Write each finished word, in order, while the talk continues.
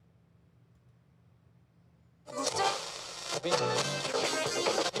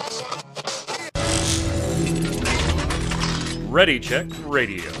Ready Check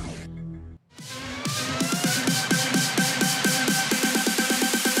Radio.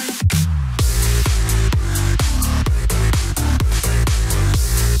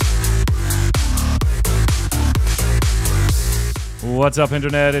 What's up,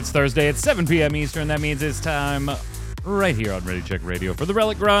 Internet? It's Thursday at 7 p.m. Eastern. That means it's time right here on Ready Check Radio for the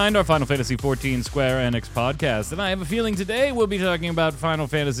Relic Grind, our Final Fantasy XIV Square Enix podcast. And I have a feeling today we'll be talking about Final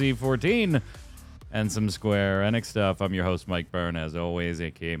Fantasy XIV and some Square Enix stuff. I'm your host, Mike Byrne, as always,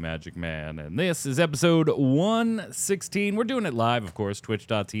 aka Magic Man. And this is episode 116. We're doing it live, of course,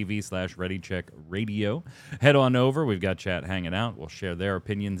 twitch.tv/ReadyCheckRadio. Head on over. We've got chat hanging out. We'll share their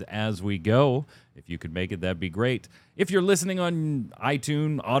opinions as we go. If you could make it, that'd be great. If you're listening on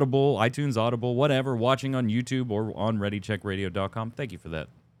iTunes, Audible, whatever, watching on YouTube or on ReadyCheckRadio.com, thank you for that.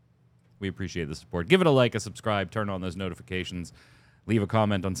 We appreciate the support. Give it a like, a subscribe, turn on those notifications. Leave a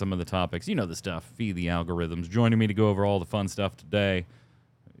comment on some of the topics. You know the stuff. Feed the algorithms. Joining me to go over all the fun stuff today.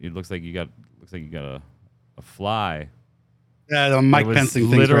 It looks like you got a fly. Yeah, the mic fencing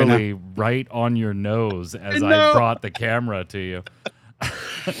thing literally right on your nose as I brought the camera to you.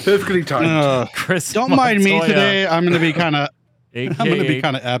 Perfectly timed. Chris, don't mind me today. I'm going to be kind of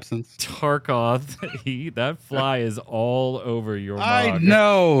absent. Tarkoth, that fly is all over your mug. I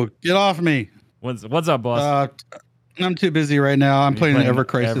know. Get off me. What's up, boss? I'm too busy right now. I'm playing Ever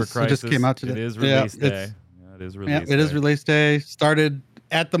Crisis. It just came out today. It is release day. It is release day. It is release day. Started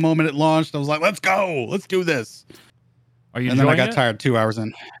at the moment it launched. I was like, let's go. Let's do this. Are you and enjoying then I got tired 2 hours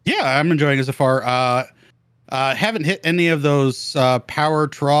in. Yeah, I'm enjoying it so far. Haven't hit any of those power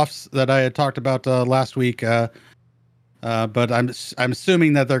troughs that I had talked about last week. But I'm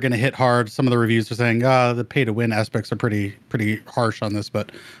assuming that they're going to hit hard. Some of the reviews are saying the pay to win aspects are pretty harsh on this,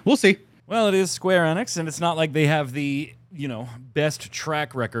 but we'll see. Well, it is Square Enix, and it's not like they have the, best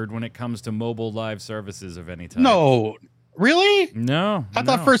track record when it comes to mobile live services of any type. No, really? No. I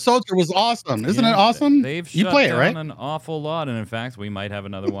thought First Soldier was awesome. Isn't it awesome? They've you shut play down it, right? An awful lot, and in fact, we might have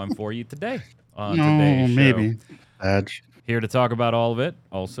another one for you today. No, today's show. Maybe. Badge. Here to talk about all of it,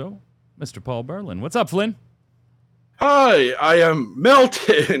 also, Mr. Paul Berlin. What's up, Flynn? Hi, I am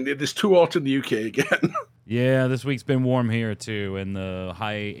melting. It is too hot in the UK again. Yeah, this week's been warm here, too, in the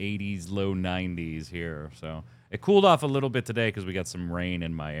high 80s, low 90s here. So it cooled off a little bit today because we got some rain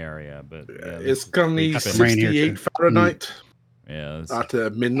in my area. But yeah, it's currently 68 Fahrenheit. Yeah,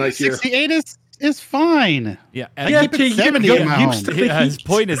 at midnight here. 68 is fine. Yeah, I keep it 70 in my home. His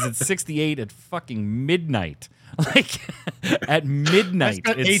point is it's 68 at fucking midnight. Like, at midnight,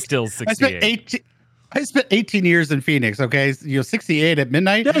 it's still 68. I spent 18 years in Phoenix, okay? 68 at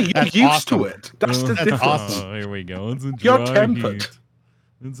midnight? Yeah, you're used to it. That's the difference. Awesome. Oh, here we go. It's a dry You're tempered. heat.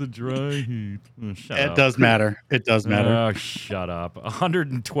 It's a dry heat. Oh, shut up. It does matter. It does matter. Oh, shut up.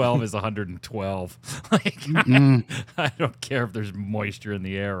 112 is 112. Like, I don't care if there's moisture in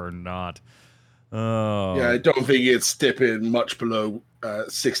the air or not. Oh. Yeah, I don't think it's dipping much below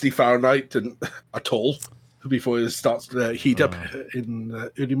 60 Fahrenheit at all before it starts to heat up in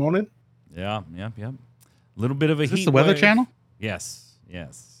early morning. Yeah. A little bit of a heat. Is this the Weather wave. Channel? Yes. We're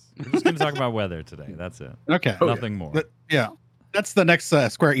just going to talk about weather today. That's it. Okay. Nothing more. But, yeah. That's the next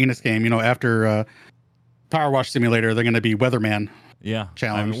Square Enix game. After Power Wash Simulator, they're going to be Weatherman. Yeah.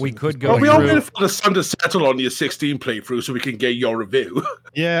 Challenge. We could go. We all waiting for the sun to settle on your 16 playthrough so we can get your review.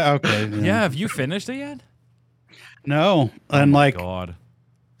 Yeah. Okay. Yeah. Have you finished it yet? No. And God.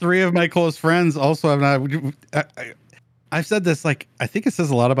 3 of my close friends also have not. I've said this, I think it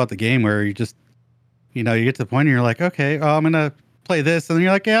says a lot about the game where you just, you get to the point and you're like, okay, I'm going to play this. And then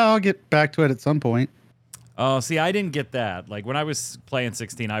you're like, yeah, I'll get back to it at some point. Oh, see, I didn't get that. Like, when I was playing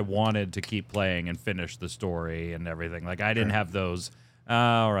 16, I wanted to keep playing and finish the story and everything. Like, I didn't have those,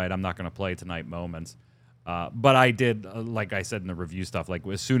 all right, I'm not going to play tonight moments. But I did, like I said in the review stuff, like,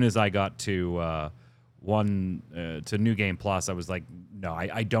 as soon as I got to to New Game Plus, I was like, no,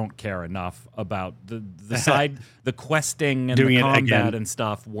 I don't care enough about the side, the questing and Doing the it combat again. and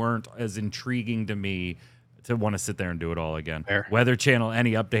stuff weren't as intriguing to me to want to sit there and do it all again. Fair. Weather Channel,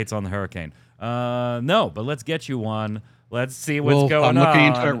 any updates on the hurricane? No, but let's get you one. Let's see what's going on. I'm looking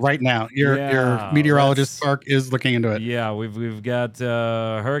into it right now. Your meteorologist Spark is looking into it. Yeah, we've got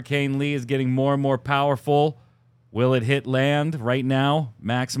Hurricane Lee is getting more and more powerful. Will it hit land right now?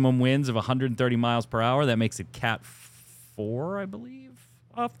 Maximum winds of 130 miles per hour. That makes it Cat 4, I believe,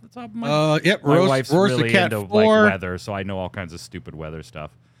 off the top of my head. Yep, my wife's Roar's really the Cat into 4. weather, so I know all kinds of stupid weather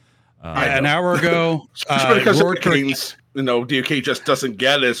stuff. An hour ago, because Roar hurricanes, the UK just doesn't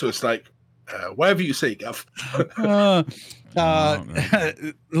get it, so it's like, Whatever you say, Gav.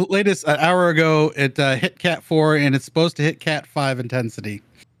 Latest an hour ago, it hit Cat 4, and it's supposed to hit Cat 5 intensity.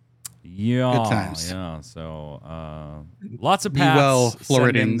 Yeah, Good times. yeah. So lots of Be paths. well, sending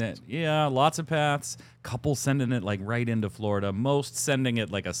Floridians. that- yeah, lots of paths. Couple sending it like right into Florida. Most sending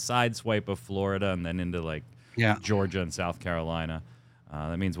it like a side swipe of Florida and then into like Georgia and South Carolina.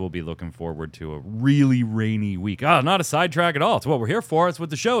 That means we'll be looking forward to a really rainy week. Not a sidetrack at all. It's what we're here for. It's what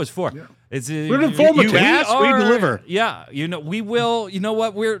the show is for. Yeah. It's We're informative. You ask, we deliver. Yeah, we will. You know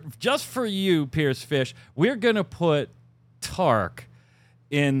what? We're just for you, Pierce Fish. We're gonna put Tark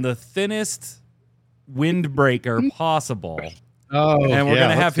in the thinnest windbreaker possible. Oh, and we're going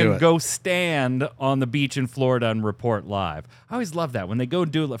to have let's do him it. go stand on the beach in Florida and report live. I always love that when they go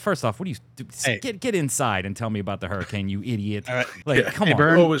do it. First off, what do you do? Hey. Get inside and tell me about the hurricane, you idiot. All right. Like, come Hey, on.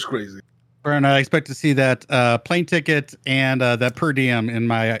 Bern. Always crazy. Bern, I expect to see that plane ticket and that per diem in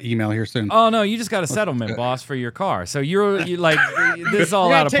my email here soon. Oh no, you just got a settlement, boss, for your car. So you're like, this is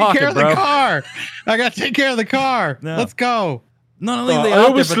all I out gotta of take pocket, care of bro. the car. I got to take care of the car. No. Let's go. Not only are they I out there,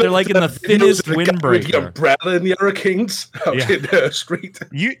 always but they're like in the look at videos thinnest of the guy with the windbreaker. umbrella in the Hurricanes out Yeah. in the street.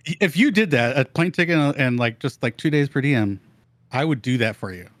 If you did that, a plane ticket and like just like 2 days per diem, I would do that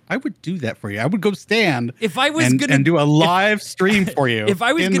for you. I would go stand If I was and gonna do a live stream for you. If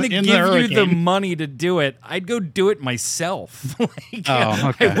I was in going to the- in give you the hurricane. money to do it, I'd go do it myself. Like,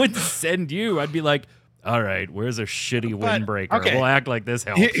 okay. I wouldn't send you. I'd be like, all right, where's a shitty But, windbreaker? okay. We'll act like this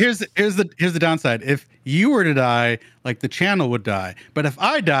helps. Here's the downside. If you were to die, like the channel would die. But if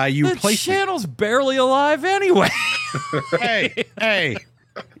I die, you the replace me. channel's barely alive anyway. Hey.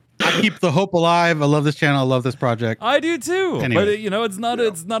 I keep the hope alive. I love this channel. I love this project. I do too. Anyway. But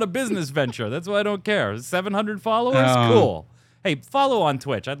it's not a business venture. That's why I don't care. 700 followers, Oh. cool. Hey, follow on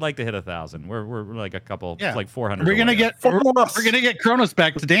Twitch. I'd like to hit 1,000. We're like a couple, like 400. We're gonna away. get we're gonna get Kronos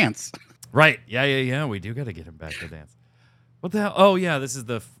back to dance. Right. Yeah. We do got to get him back to dance. What the hell? Oh, yeah. This is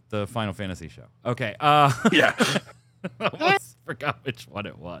the Final Fantasy show. Okay. Yeah. I almost forgot which one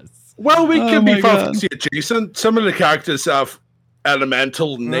it was. Well, we Oh can my be God. fantasy adjacent. Some of the characters have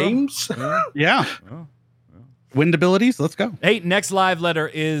elemental names. Yeah. Oh. Wind abilities. Let's go. Hey, next live letter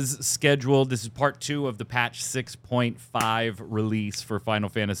is scheduled. This is part 2 of the patch 6.5 release for Final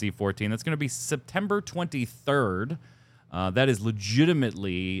Fantasy XIV. That's going to be September 23rd. That is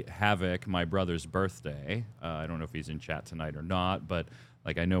legitimately Havoc, my brother's birthday. I don't know if he's in chat tonight or not, but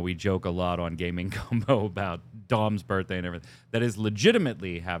like I know we joke a lot on Gaming Combo about Dom's birthday and everything. That is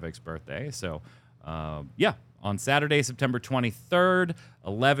legitimately Havoc's birthday. So, yeah, on Saturday, September 23rd,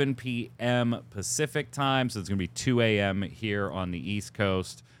 11 p.m. Pacific time. So it's going to be 2 a.m. here on the East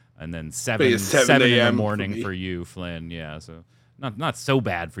Coast, and then 7 in the a.m. morning for for me. you, Flynn. Yeah, so not so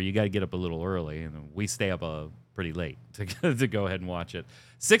bad for you. You got to get up a little early, and we stay up pretty late to go ahead and watch it.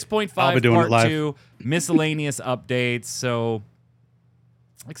 6.5 I'll be doing it part live. 2, miscellaneous updates. So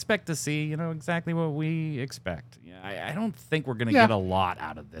expect to see, exactly what we expect. Yeah, I don't think we're gonna get a lot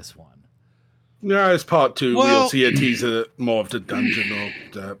out of this one. Yeah, it's part 2. Well- We'll see a teaser more of the dungeon or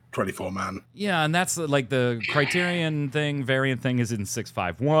the 24-man. Yeah, and that's like the Criterion thing, variant thing is in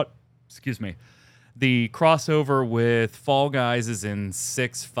 6.5. Excuse me. The crossover with Fall Guys is in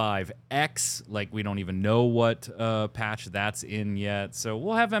 6.5X. Like, we don't even know what patch that's in yet. So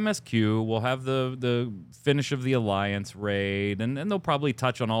we'll have MSQ. We'll have the finish of the Alliance raid. And they'll probably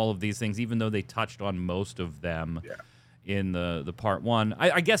touch on all of these things, even though they touched on most of them in the part 1.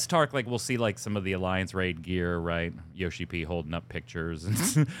 I guess, Tark, like, we'll see, like, some of the Alliance raid gear, right? Yoshi P holding up pictures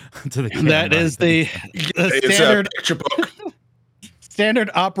to the camera. That is the It's standard a picture book.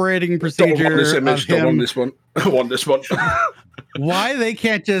 standard operating Don't want procedure this image. of Don't want him. this one. I want this one. Why they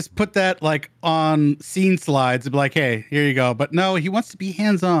can't just put that like on scene slides and be like, hey, here you go. But no, he wants to be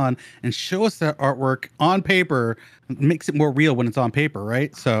hands-on and show us that artwork on paper. Makes it more real when it's on paper,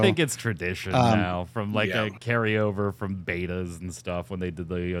 right? So I think it's tradition now from like yeah. a carryover from betas and stuff when they did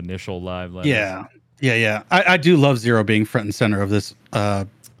the initial live letters. yeah. I do love Zero being front and center of this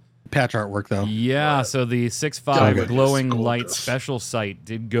patch artwork though. Yeah, so the 6.5 Gorgeous, glowing light gorgeous. special site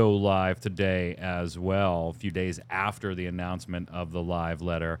did go live today as well, a few days after the announcement of the live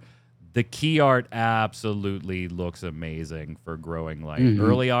letter. The key art absolutely looks amazing for growing light. Mhm.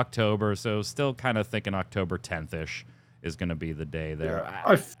 Early October, so still kind of thinking October 10th-ish is going to be the day there.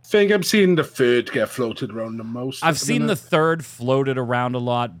 I think I'm seeing the 3rd get floated around the most. I've seen the 3rd floated around a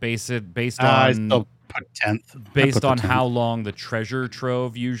lot based I on still put 10th. based on how long the treasure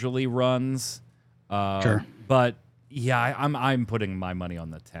trove usually runs. Sure. But yeah, I'm putting my money on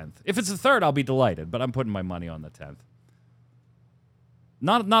the 10th. If it's the 3rd, I'll be delighted, but I'm putting my money on the 10th.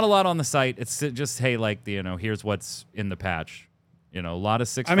 Not a lot on the site. It's just, hey, like, here's what's in the patch. You know, a lot of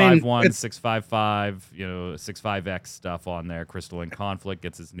I mean, 651, it's- 655, you know, 65X stuff on there. Crystal in Conflict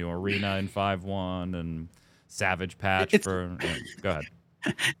gets its new arena in 5.1 and Savage patch for. Go ahead.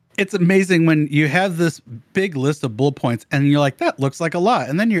 It's amazing when you have this big list of bullet points and you're like, that looks like a lot.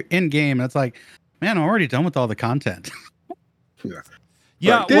 And then you're in game and it's like, man, I'm already done with all the content.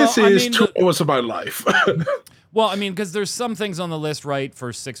 Yeah, like, this well, is I mean, 2 hours of my life. well, I mean, because there's some things on the list, right,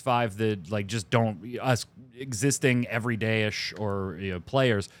 for 6.5 that like just don't us existing everyday-ish or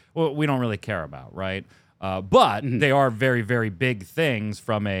players. Well, we don't really care about, right? But they are very, very big things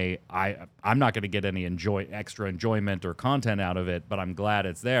from I'm not going to get any extra enjoyment or content out of it, but I'm glad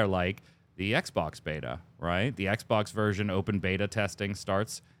it's there, like the Xbox beta, right? The Xbox version open beta testing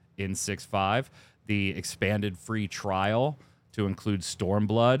starts in 6.5. The expanded free trial to include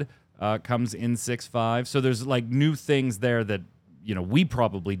Stormblood comes in 6.5. So there's like new things there that we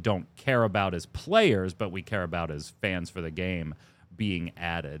probably don't care about as players, but we care about as fans for the game being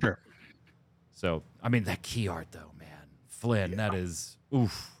added. Sure. So, I mean, that key art, though, man. Flynn, that is,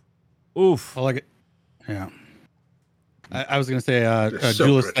 oof. Oof. I like it. Yeah. I was going to say, so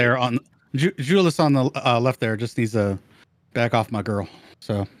Julius pretty. there Julius on the left there just needs to back off my girl.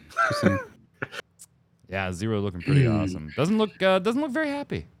 So, just saying. Yeah, Zero looking pretty awesome. Doesn't look very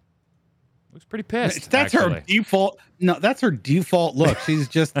happy. Looks pretty pissed. That's actually. her default. No, that's her default look. She's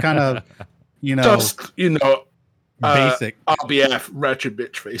just kind of, Just, basic. RBF, wretched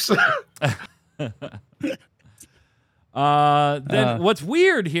bitch face. Then what's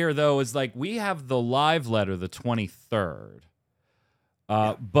weird here, though, is like we have the live letter the 23rd.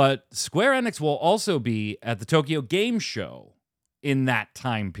 But Square Enix will also be at the Tokyo Game Show in that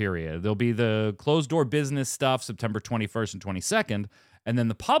time period. There'll be the closed door business stuff September 21st and 22nd, and then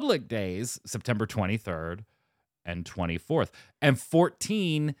the public days September 23rd and 24th. And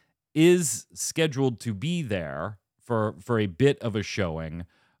 14 is scheduled to be there for a bit of a showing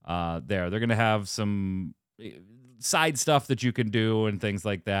there. They're going to have some side stuff that you can do and things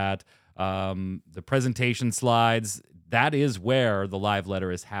like that. The presentation slides, that is where the live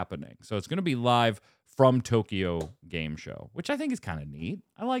letter is happening. So it's going to be live from Tokyo Game Show, which I think is kind of neat.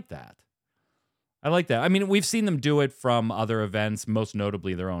 I like that. I mean, we've seen them do it from other events, most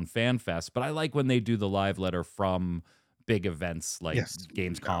notably their own Fan Fest, but I like when they do the live letter from big events like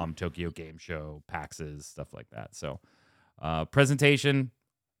Gamescom, Tokyo Game Show, PAXs, stuff like that. So presentation,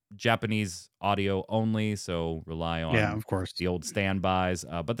 Japanese audio only, so rely on of course. the old standbys.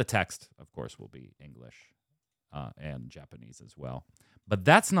 But the text, of course, will be English and Japanese as well. But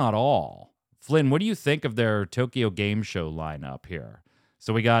that's not all. Flynn, what do you think of their Tokyo Game Show lineup here?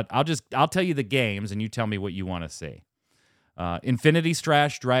 So we got, I'll tell you the games and you tell me what you want to see. Infinity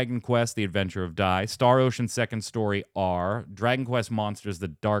Strash, Dragon Quest, The Adventure of Dai, Star Ocean Second Story R, Dragon Quest Monsters, The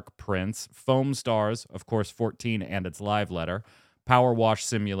Dark Prince, Foam Stars, of course, 14 and its live letter, Power Wash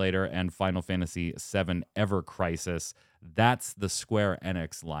Simulator, and Final Fantasy VII Ever Crisis. That's the Square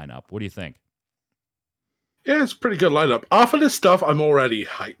Enix lineup. What do you think? Yeah, it's a pretty good lineup. Half of this stuff I'm already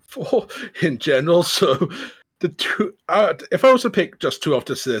hyped for in general. So the two, if I was to pick just two off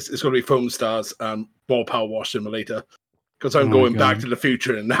this list, it's going to be Foam Stars and Ball Power Wash Simulator, because I'm going back to the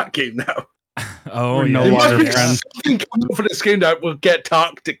future in that game now. Oh, no There longer must be friends. something coming for this game that will get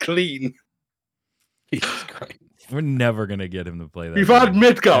Tark to clean. Jesus Christ. We're never going to get him to play that. We've had game.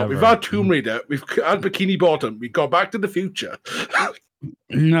 Midgard, Ever. we've had Tomb Raider, we've had Bikini Bottom, we've got Back to the Future.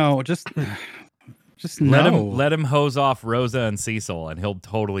 No, just no. Let him hose off Rosa and Cecil, and he'll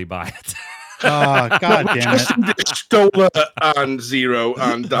totally buy it. Oh, God damn it. Stoller and Zero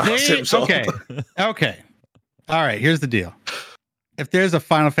and Simpson. Okay. All right, here's the deal. If there's a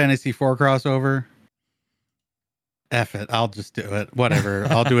Final Fantasy IV crossover, F it. I'll just do it. Whatever.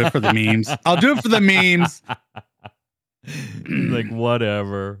 I'll do it for the memes. Like,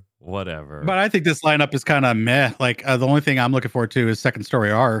 whatever. But I think this lineup is kind of meh. Like, the only thing I'm looking forward to is Second Story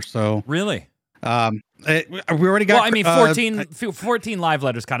R. So, Really? we already got. Well, I mean, 14 live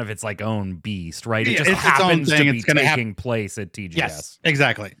letters kind of its like own beast, right? It Yeah, just it's its own happens to thing. be It's gonna taking place at TGS. Yes,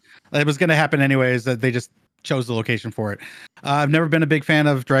 exactly. It was going to happen anyways. That they just chose the location for it. I've never been a big fan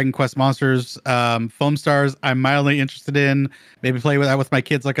of Dragon Quest Monsters. Foam Stars, I'm mildly interested in. Maybe play with that with my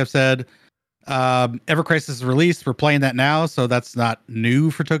kids, like I've said. Ever Crisis is released. We're playing that now, so that's not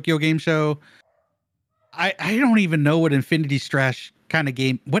new for Tokyo Game Show. I don't even know what Infinity Strash kind of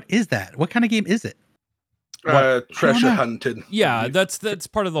game. What is that? What kind of game is it? Treasure hunting. Yeah, that's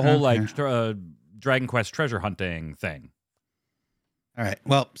part of the whole Okay. like Dragon Quest treasure hunting thing. All right.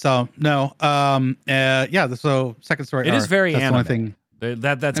 Well, so no. Yeah. So Second Story. It is R, very that's the only anime. thing.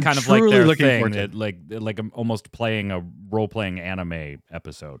 That's I'm kind of like truly their looking thing, forward to that like I'm almost playing a role-playing anime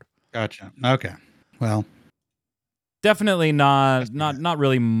episode. Gotcha. Okay. Well, Definitely not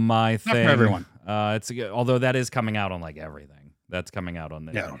really my thing. Not for everyone. It's although that is coming out on like everything. That's coming out on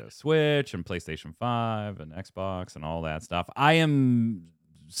Nintendo Switch and PlayStation 5 and Xbox and all that stuff. I am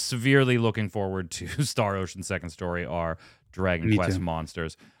severely looking forward to Star Ocean Second Story or Dragon Me Quest too.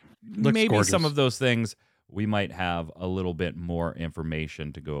 Monsters. Looks Maybe gorgeous. some of those things we might have a little bit more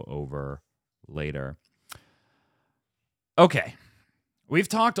information to go over later. Okay. We've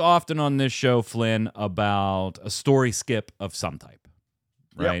talked often on this show, Flynn, about a story skip of some type,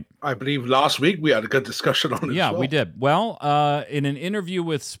 right? Yep. I believe last week we had a good discussion on it. Yeah, as well. we did. Well, in an interview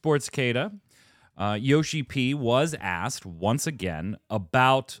with Sportscada, Yoshi P was asked once again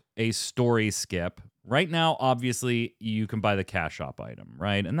about a story skip. Right now, obviously, you can buy the cash shop item,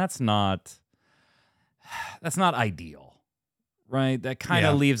 right? And that's not ideal, right? That kind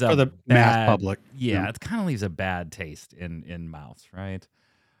of leaves for the mass public. Yeah, it kind of leaves a bad taste in mouths, right?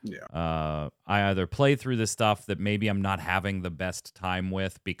 Yeah. I either play through the stuff that maybe I'm not having the best time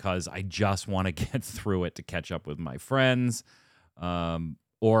with because I just want to get through it to catch up with my friends,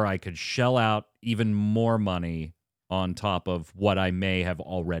 or I could shell out even more money on top of what I may have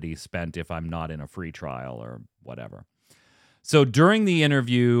already spent if I'm not in a free trial or whatever. So during the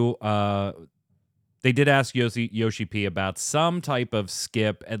interview, they did ask Yoshi P about some type of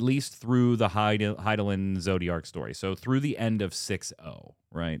skip, at least through the Heidelin Zodiac story. So through the end of 6.0,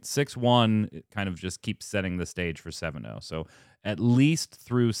 right? 6.1 it kind of just keeps setting the stage for 7.0. So at least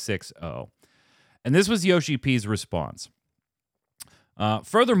through 6.0. And this was Yoshi P's response.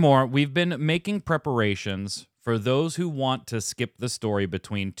 Furthermore, we've been making preparations for those who want to skip the story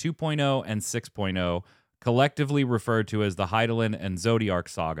between 2.0 and 6.0, collectively referred to as the Heidelin and Zodiac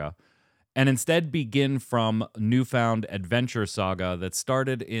saga, and instead begin from Newfound Adventure Saga that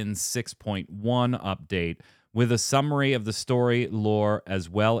started in 6.1 update with a summary of the story, lore, as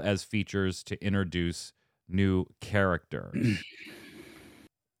well as features to introduce new characters.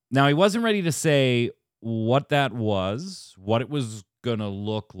 Now, he wasn't ready to say what that was, what it was going to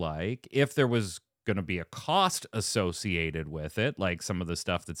look like, if there was going to be a cost associated with it, like some of the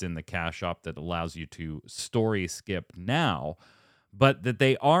stuff that's in the cash shop that allows you to story skip now, but that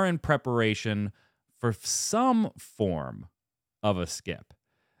they are in preparation for some form of a skip.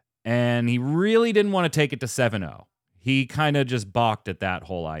 And he really didn't want to take it to 7.0. He kind of just balked at that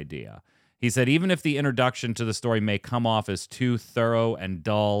whole idea. He said, even if the introduction to the story may come off as too thorough and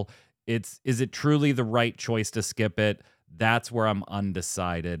dull, is it truly the right choice to skip it? That's where I'm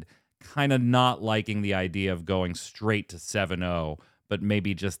undecided. Kind of not liking the idea of going straight to 7.0, but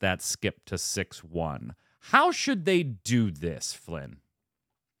maybe just that skip to 6.1. How should they do this, Flynn?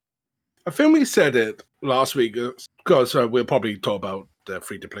 I think we said it last week because we'll probably talk about the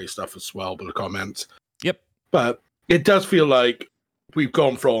free-to-play stuff as well with the comments. Yep. But it does feel like we've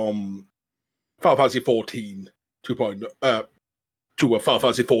gone from Final Fantasy 14 2.0 to a Final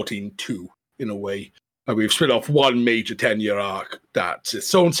Fantasy 14 2 in a way. And we've split off one major 10-year arc that's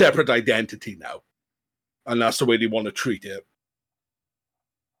its own separate identity now. And that's the way they want to treat it.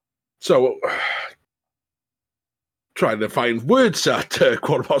 So, trying to find words at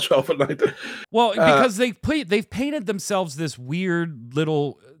 12:15 at night. Well, because they've painted themselves this weird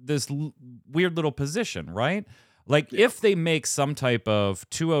little position, right? Like if they make some type of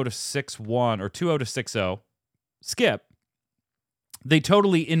 2.0 to 6.1 or 2.0 to 6.0 skip, they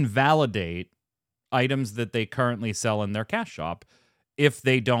totally invalidate items that they currently sell in their cash shop if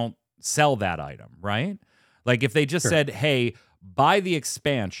they don't sell that item, right? Like if they just said, hey, buy the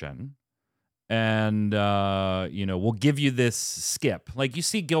expansion and, we'll give you this skip. Like you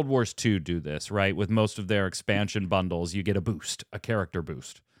see Guild Wars 2 do this, right? With most of their expansion bundles, you get a boost, a character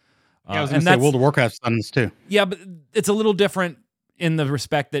boost. I was going to say World of Warcraft's done this too. Yeah, but it's a little different in the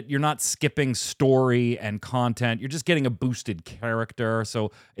respect that you're not skipping story and content. You're just getting a boosted character.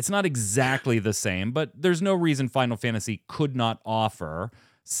 So it's not exactly the same, but there's no reason Final Fantasy could not offer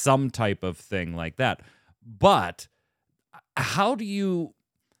some type of thing like that. But how do you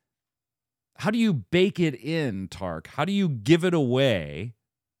bake it in, Tark? How do you give it away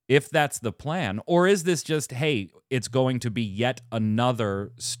if that's the plan? Or is this just, hey, it's going to be yet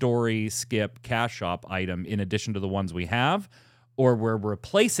another story skip cash shop item in addition to the ones we have? Or we're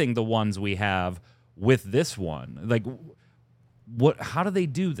replacing the ones we have with this one? Like, how do they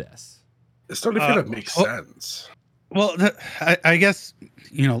do this? It's starting to kind of make sense. Well, I guess,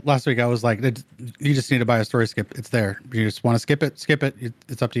 last week I was like, you just need to buy a story skip. It's there. You just want to skip it.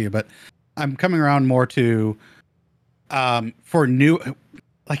 It's up to you. But I'm coming around more to, for new,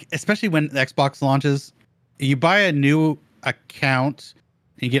 like, especially when the Xbox launches, you buy a new account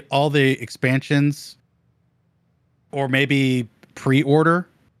and you get all the expansions or maybe pre-order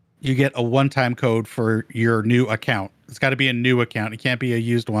you get a one-time code for your new account. It's got to be a new account. It can't be a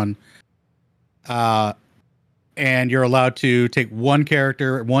used one. And you're allowed to take one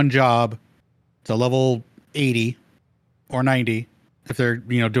character, one job to level 80 or 90 if they're,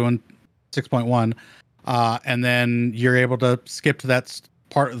 doing 6.1. And then you're able to skip to that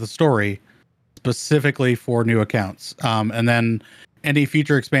part of the story specifically for new accounts. And then any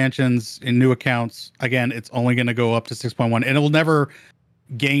future expansions in new accounts, again, it's only going to go up to 6.1, and it will never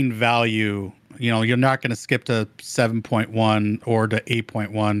gain value. You're not going to skip to 7.1 or to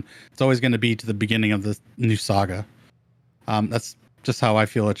 8.1. It's always going to be to the beginning of the new saga. That's just how I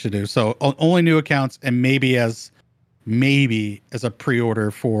feel it should do. So only new accounts, and maybe as a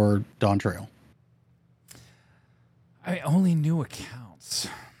pre-order for Dawn Trail. Only new accounts.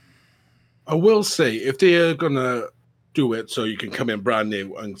 I will say, if they're gonna do it so you can come in brand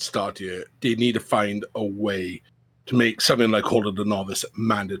new and start it, they need to find a way to make something like Call of the Novice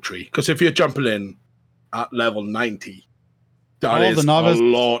mandatory. Because if you're jumping in at level 90, that is a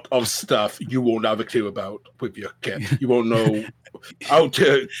lot of stuff you won't have a clue about with your kit. You won't know how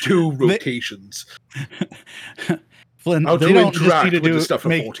to do rotations. Flynn, how to interact with the stuff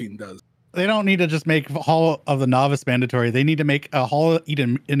a 14 does. They don't need to just make Hall of the Novice mandatory. They need to make a Hall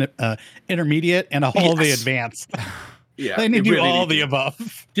Intermediate and a Hall of the Advanced. Yeah, they need to do all the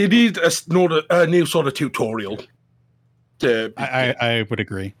above. They need a new sort of tutorial. I would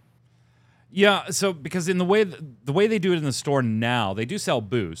agree. Yeah, so because in the way they do it in the store now, they do sell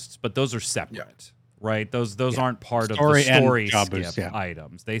boosts, but those are separate, right? Those aren't part of the story skip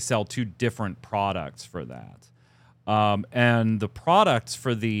items. They sell two different products for that. And the products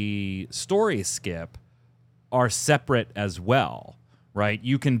for the story skip are separate as well, right?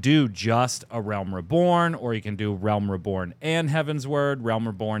 You can do just a Realm Reborn, or you can do Realm Reborn and Heavensward, Realm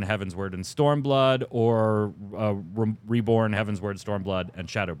Reborn, Heavensward, and Stormblood, or Reborn, Heavensward, Stormblood, and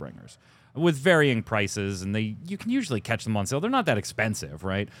Shadowbringers, with varying prices, and you can usually catch them on sale. They're not that expensive,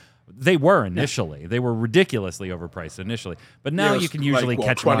 right? They were initially. They were ridiculously overpriced initially, but now you can usually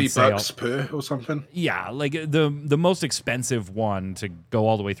catch them on sale. $20 per or something. Yeah, like the most expensive one to go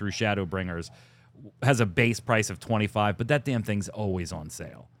all the way through Shadowbringers has a base price of $25, but that damn thing's always on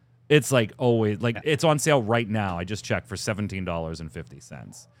sale. It's like always, like it's on sale right now. I just checked for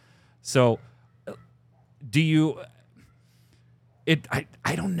 $17.50. So, do you?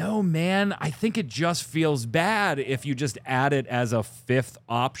 I don't know, man. I think it just feels bad if you just add it as a fifth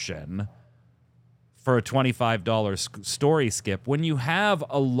option for a $25 story skip when you have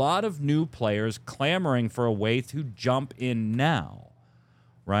a lot of new players clamoring for a way to jump in now,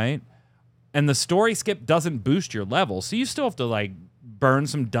 right? And the story skip doesn't boost your level, so you still have to like burn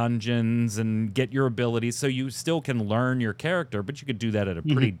some dungeons and get your abilities so you still can learn your character, but you could do that at a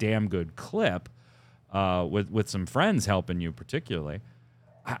pretty damn good clip. With some friends helping you particularly.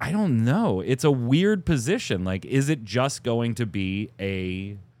 I don't know. It's a weird position. Like, is it just going to be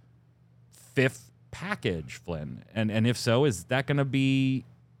a fifth package, Flynn? And if so, is that going to be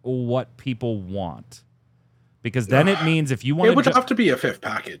what people want? Because then it means if you want it would have to be a fifth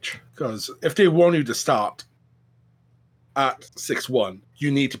package. Because if they want you to start at 6.1,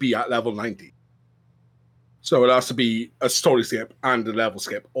 you need to be at level 90. So it has to be a story skip and a level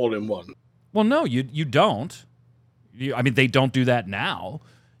skip all in one. Well, no, you don't. I mean, they don't do that now.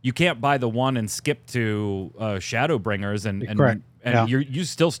 You can't buy the one and skip to Shadowbringers, and you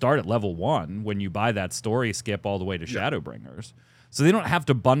still start at level 1 when you buy that story skip all the way to Shadowbringers. So they don't have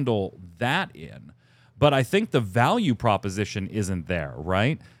to bundle that in. But I think the value proposition isn't there,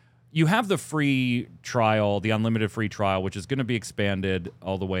 right? You have the free trial, the unlimited free trial, which is going to be expanded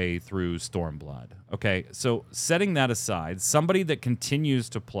all the way through Stormblood. Okay, so setting that aside, somebody that continues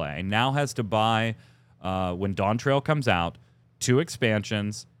to play now has to buy, when Dawn Trail comes out, 2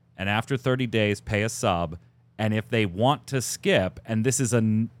 expansions, and after 30 days, pay a sub. And if they want to skip, and this is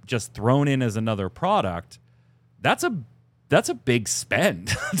just thrown in as another product, that's a big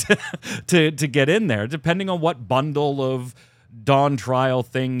spend to get in there, depending on what bundle of Dawn Trial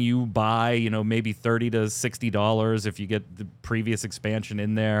thing you buy, maybe $30 to $60 if you get the previous expansion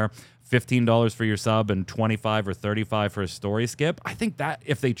in there, $15 for your sub, and $25 or $35 for a story skip. I think that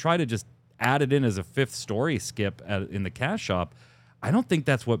if they try to just add it in as a fifth story skip in the cash shop, I don't think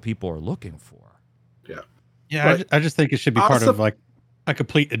that's what people are looking for. Yeah. I just think it should be part of like a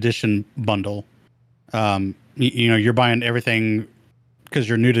complete edition bundle. You're buying everything because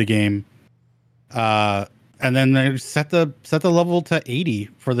you're new to the game. And then they set the level to 80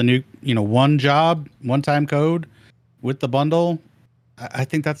 for the new, one job, one-time code with the bundle. I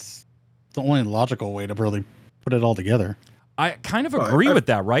think that's the only logical way to really put it all together. I kind of agree with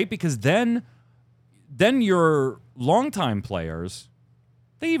that, right? Because then your longtime players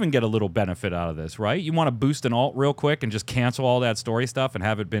they even get a little benefit out of this, right? You want to boost an alt real quick and just cancel all that story stuff and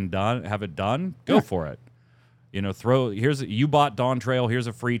have it done? Go for it. You know, you bought Dawn Trail, here's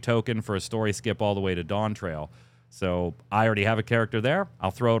a free token for a story skip all the way to Dawn Trail. So I already have a character there.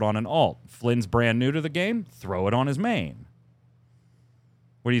 I'll throw it on an alt. Flynn's brand new to the game. Throw it on his main.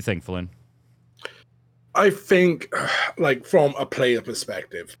 What do you think, Flynn? I think, like, from a player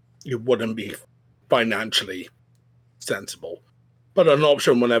perspective, it wouldn't be financially sensible. But an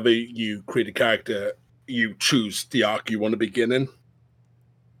option whenever you create a character, you choose the arc you want to begin in.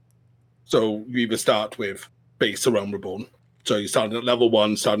 So you either start with base or Realm Reborn. So you start at level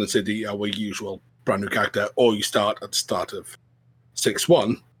 1, starting city, our usual brand new character, or you start at the start of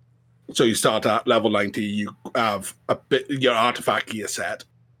 6-1. So you start at level 90, you have your artifact gear set,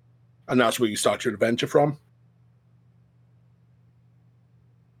 and that's where you start your adventure from.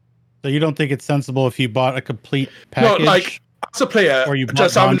 So you don't think it's sensible if you bought a complete package? No, like, as a player, or you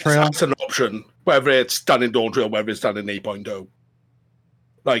just bought having Dawn Trail? this as an option, whether it's done in Dawn Trail, whether it's done in 8.0.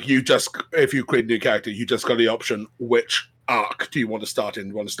 Like, if you create a new character, you just got the option, which arc do you want to start in?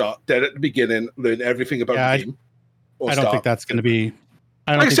 You want to start dead at the beginning, learn everything about the game? I don't think that's going to be...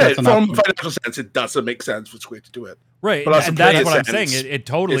 Like I said, from a financial sense, it doesn't make sense for Square to do it. Right, and that's what I'm saying. It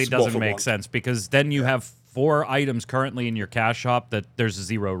totally doesn't make sense, because then you have 4 items currently in your cash shop that there's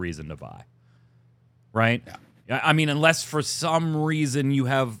 0 reason to buy. Right? Yeah. I mean, unless for some reason you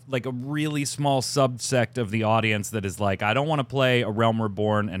have like a really small subsect of the audience that is like, I don't want to play a Realm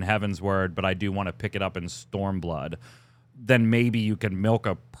Reborn and Heaven's Word, but I do want to pick it up in Stormblood, then maybe you can milk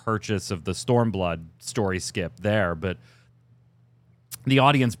a purchase of the Stormblood story skip there. But the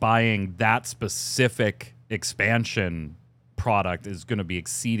audience buying that specific expansion product is going to be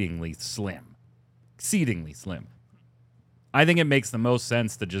exceedingly slim. Exceedingly slim. I think it makes the most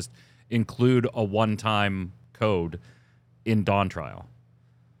sense to just include a one-time code in Dawn Trial.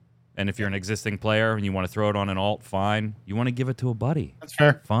 And if you're an existing player and you want to throw it on an alt, fine. You want to give it to a buddy. That's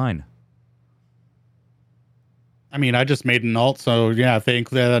fair. Fine. I mean, I just made an alt, so yeah, if they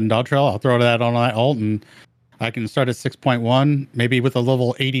include that in Dawn Trail, I'll throw that on my alt, and I can start at 6.1, maybe with a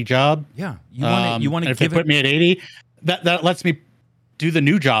level 80 job. Yeah, you want to if they put me at 80, that lets me do the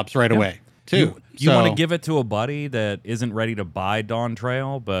new jobs right away too. You want to give it to a buddy that isn't ready to buy Dawn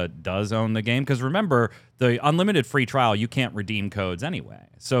Trail but does own the game, because remember, the unlimited free trial, you can't redeem codes anyway,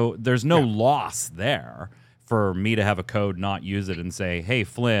 so there's no loss there for me to have a code, not use it, and say, hey,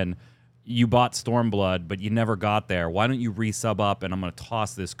 Flynn, you bought Stormblood, but you never got there. Why don't you resub up, and I'm going to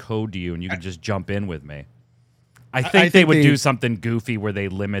toss this code to you, and you can just jump in with me. I think they would do something goofy where they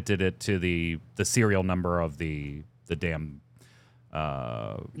limited it to the serial number of the damn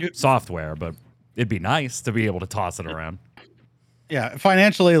software, but it'd be nice to be able to toss it around. Yeah,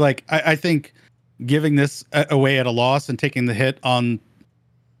 financially, like I think giving this away at a loss and taking the hit on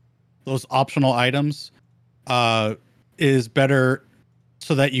those optional items is better,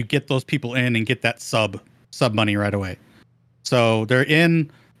 so that you get those people in and get that sub money right away. So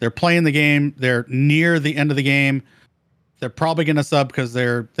they're playing the game, they're near the end of the game. They're probably going to sub because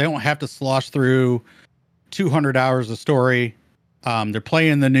they don't have to slosh through 200 hours of story. They're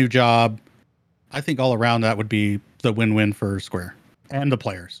playing the new job. I think all around that would be the win-win for Square and the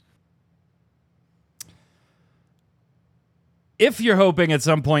players. If you're hoping at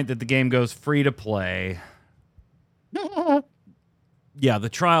some point that the game goes free to play, yeah, the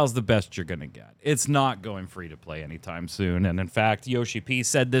trial's the best you're going to get. It's not going free to play anytime soon. And in fact, Yoshi P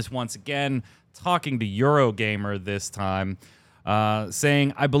said this once again, talking to Eurogamer this time,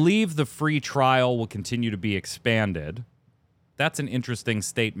 saying, I believe the free trial will continue to be expanded. That's an interesting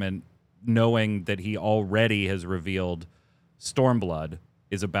statement, knowing that he already has revealed Stormblood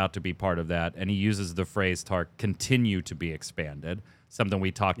is about to be part of that. And he uses the phrase continue to be expanded, something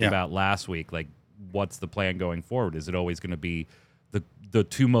we talked about last week. Like, what's the plan going forward? Is it always going to be the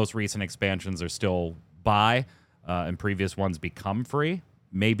 2 most recent expansions are still buy and previous ones become free?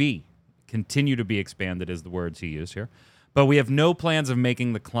 Maybe. Continue to be expanded is the words he used here. But we have no plans of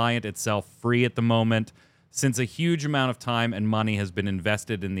making the client itself free at the moment. Since a huge amount of time and money has been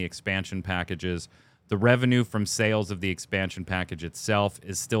invested in the expansion packages, the revenue from sales of the expansion package itself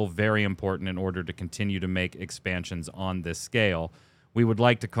is still very important in order to continue to make expansions on this scale. We would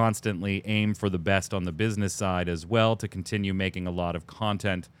like to constantly aim for the best on the business side as well, to continue making a lot of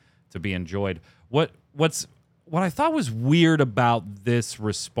content to be enjoyed. What I thought was weird about this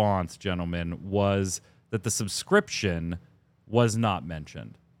response, gentlemen, was that the subscription was not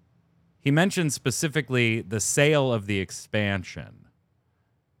mentioned. He mentioned specifically the sale of the expansion,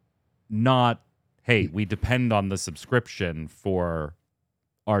 not, hey, we depend on the subscription for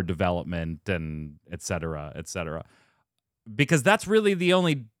our development and et cetera, et cetera. because that's really the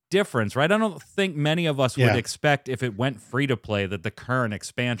only difference, right? I don't think many of us would expect if it went free to play that the current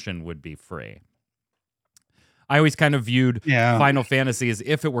expansion would be free. I always kind of viewed Final Fantasy as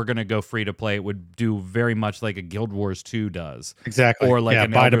if it were going to go free to play, it would do very much like a Guild Wars 2 does. Exactly. Or like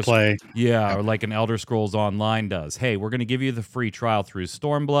an buy to play. or like an Elder Scrolls Online does. Hey, we're going to give you the free trial through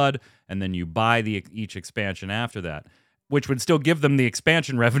Stormblood, and then you buy each expansion after that, which would still give them the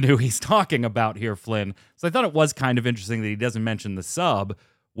expansion revenue he's talking about here, Flynn. So I thought it was kind of interesting that he doesn't mention the sub,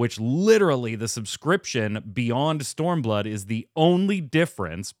 which literally the subscription beyond Stormblood is the only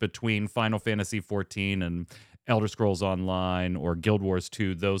difference between Final Fantasy XIV and Elder Scrolls Online or Guild Wars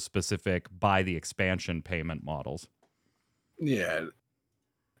 2, those specific buy the expansion payment models. Yeah.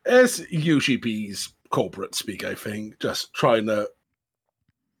 It's UGP's corporate speak, I think, just trying to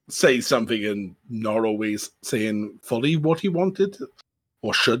say something and not always saying fully what he wanted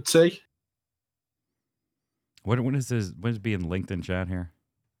or should say. When is being linked in chat here?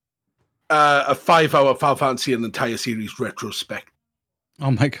 A 5-hour Final Fantasy and entire series retrospect.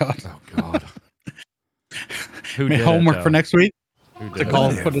 Oh my god! Oh god! Who did homework for next week? Who did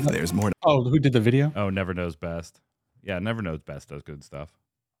There's more. Oh, who did the video? Oh, Never Knows Best. Yeah, Never Knows Best does good stuff.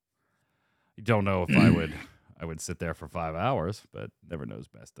 You don't know if I would sit there for 5 hours, but Never Knows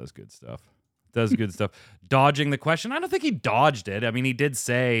Best does good stuff. Does good stuff. Dodging the question. I don't think he dodged it. I mean, he did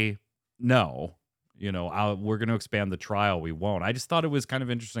say no. You know, we're going to expand the trial. We won't. I just thought it was kind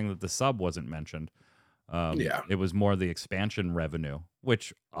of interesting that the sub wasn't mentioned. It was more the expansion revenue,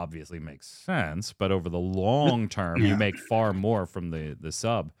 which obviously makes sense. But over the long term, you make far more from the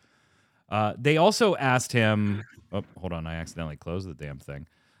sub. They also asked him. Oh, hold on! I accidentally closed the damn thing.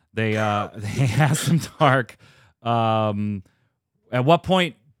 They asked him, Tark, at what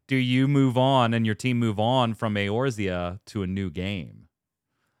point do you move on and your team move on from Eorzea to a new game?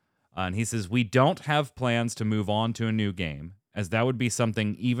 And he says, we don't have plans to move on to a new game, as that would be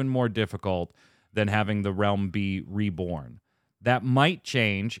something even more difficult than having the realm be reborn. That might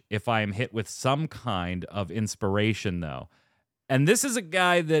change if I am hit with some kind of inspiration, though. And this is a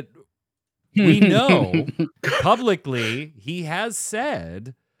guy that we know publicly he has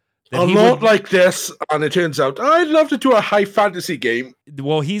said that a lot like this, and it turns out, I'd love to do a high fantasy game.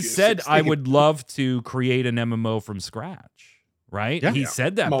 Well, he said, I would love to create an MMO from scratch. Right? Yeah. He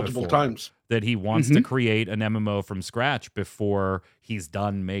said that multiple times. That he wants to create an MMO from scratch before he's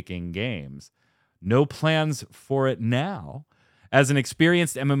done making games. No plans for it now. As an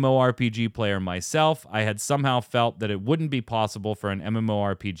experienced MMORPG player myself, I had somehow felt that it wouldn't be possible for an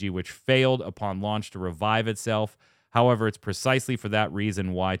MMORPG which failed upon launch to revive itself. However, it's precisely for that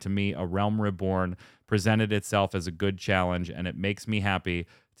reason why, to me, A Realm Reborn presented itself as a good challenge, and it makes me happy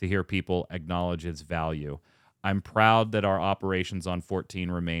to hear people acknowledge its value. I'm proud that our operations on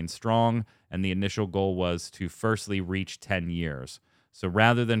 14 remain strong, and the initial goal was to firstly reach 10 years. So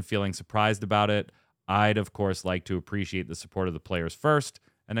rather than feeling surprised about it, I'd, of course, like to appreciate the support of the players first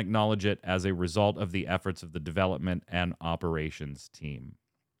and acknowledge it as a result of the efforts of the development and operations team.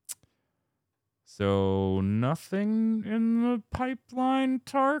 So nothing in the pipeline,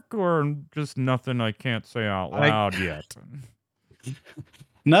 Tark, or just nothing I can't say out loud yet?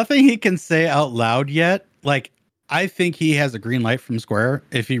 Nothing he can say out loud yet. Like, I think he has a green light from Square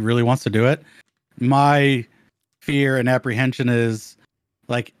if he really wants to do it. My fear and apprehension is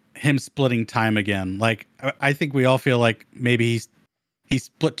like him splitting time again. Like, I think we all feel like maybe he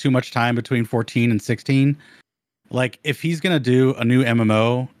split too much time between 14 and 16. Like, if he's gonna do a new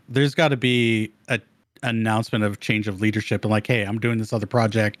MMO, there's got to be an announcement of change of leadership and like, hey, I'm doing this other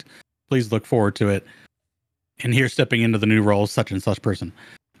project. Please look forward to it. And here, stepping into the new role, such and such person.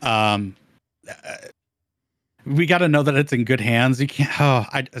 We got to know that it's in good hands. You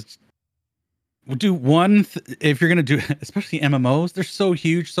can't. Do one if you're gonna do, especially MMOs. They're so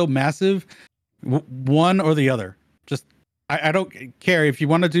huge, so massive. One or the other. Just I don't care if you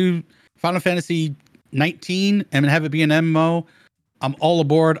want to do Final Fantasy 19 and have it be an MMO. I'm all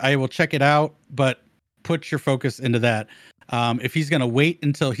aboard. I will check it out, but put your focus into that. If he's going to wait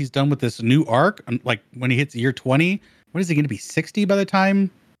until he's done with this new arc, like when he hits year 20, what is he going to be, 60 by the time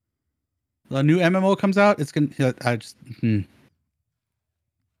the new MMO comes out? It's going to,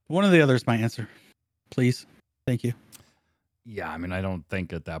 one or the other is my answer. Please. Thank you. Yeah, I mean, I don't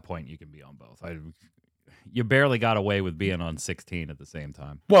think at that point you can be on both. You barely got away with being on 16 at the same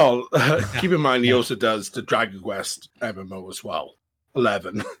time. Well, keep in mind, he also does the Dragon Quest MMO as well.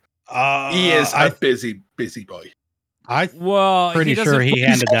 11. He is a busy boy. Pretty sure he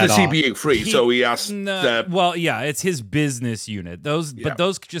handed that off. The CBU free, so he asked. Well, yeah, it's his business unit. But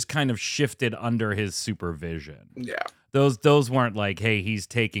those just kind of shifted under his supervision. Yeah, those weren't like, hey, he's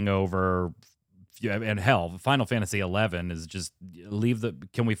taking over and hell, Final Fantasy 11 is just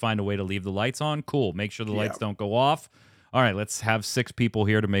can we find a way to leave the lights on? Cool. Make sure the lights don't go off. All right, let's have 6 people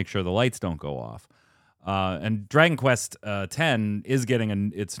here to make sure the lights don't go off. And Dragon Quest X is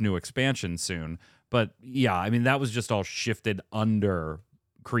getting its new expansion soon. But yeah, I mean, that was just all shifted under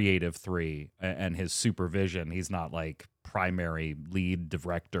Creative 3 and his supervision. He's not like primary lead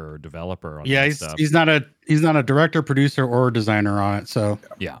director or developer on that stuff. He's not a director, producer, or designer on it. So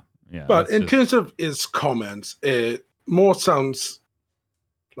yeah. But in terms of his comments, it more sounds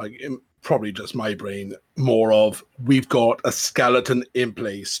like, probably just my brain, more of we've got a skeleton in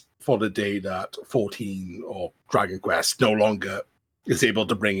place for the day that 14 or Dragon Quest no longer is able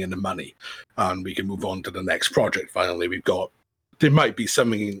to bring in the money, and we can move on to the next project. Finally, there might be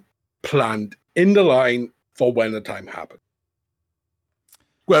something planned in the line for when the time happens.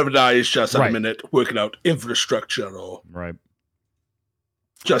 Whether that is just at a minute working out infrastructure or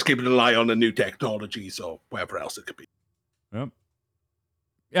just keeping an eye on the new technologies or whatever else it could be. Yep.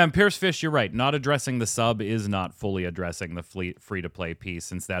 Yeah, and Pierce Fish, you're right. Not addressing the sub is not fully addressing the free-to-play piece,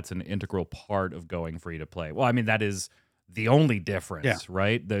 since that's an integral part of going free-to-play. Well, I mean, that is the only difference,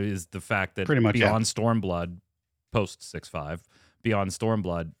 right? There is the fact that Beyond Stormblood, post 6.5, Beyond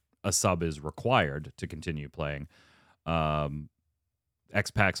Stormblood, a sub is required to continue playing.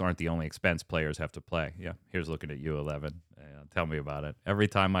 X-Packs aren't the only expense players have to play. Yeah, here's looking at you, 11. Tell me about it. Every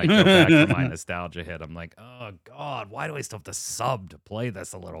time I go back to my nostalgia hit, I'm like, oh, God, why do I still have to sub to play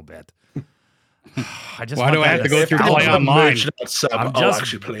this a little bit? Why do I have to go through play online?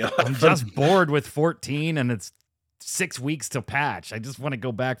 I'm just bored with 14, and it's 6 weeks to patch. I just want to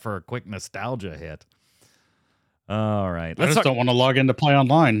go back for a quick nostalgia hit. All right. I just don't want to log in to play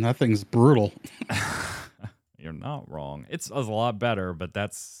online. That thing's brutal. You're not wrong. It's a lot better, but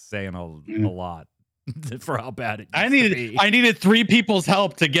that's saying a lot for how bad it used to be. I needed 3 people's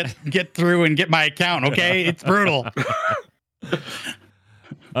help to get through and get my account, okay? It's brutal.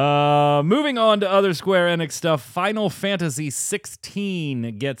 Moving on to other Square Enix stuff, Final Fantasy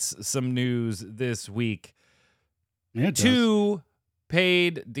 16 gets some news this week. Yeah, it 2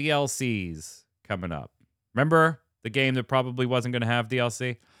 paid DLCs coming up. Remember the game that probably wasn't going to have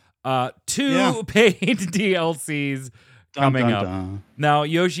DLC? 2 paid DLCs coming up. Now,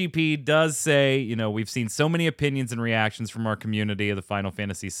 Yoshi P does say, we've seen so many opinions and reactions from our community of the Final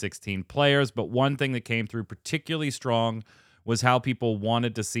Fantasy 16 players, but one thing that came through particularly strong was how people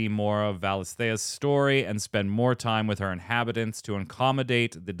wanted to see more of Valisthea's story and spend more time with her inhabitants. To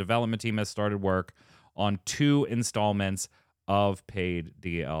accommodate, the development team has started work on 2 installments of paid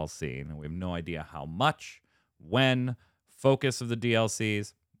DLC. And we have no idea how much, when, focus of the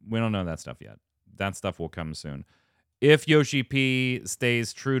DLCs. We don't know that stuff yet. That stuff will come soon. If Yoshi P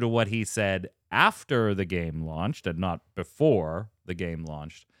stays true to what he said after the game launched and not before the game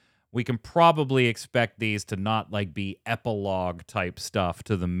launched, we can probably expect these to not be epilogue type stuff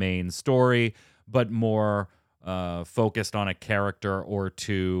to the main story, but more focused on a character or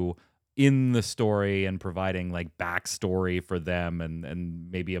 2 in the story and providing backstory for them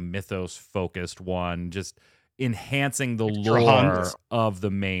and maybe a mythos focused one, just enhancing the lore of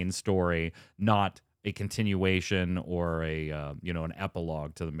the main story, not a continuation or an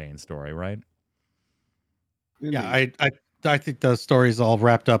epilogue to the main story, right? Yeah, I think the story's all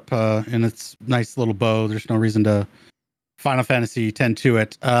wrapped up in its nice little bow. There's no reason to Final Fantasy X to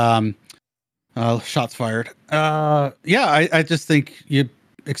it. Shots fired. I just think you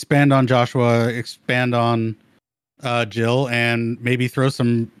expand on Joshua, expand on Jill, and maybe throw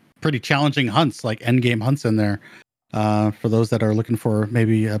some pretty challenging hunts, like endgame hunts in there, for those that are looking for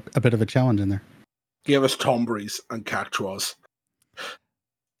maybe a bit of a challenge in there. Give us Tombreys and Cactuars.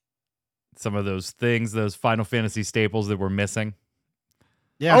 Some of those things, those Final Fantasy staples that were missing.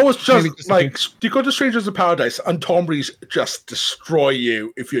 Yeah, I was just you go to Strangers of Paradise and Tombreys just destroy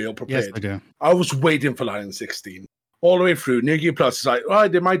you if you're ill prepared. Yes, I do. I was waiting for that in 16. All the way through. New Game Plus is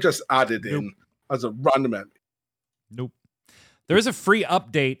they might just add it in as a random end. Nope. There is a free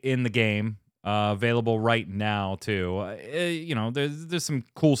update in the game available right now, too. There's some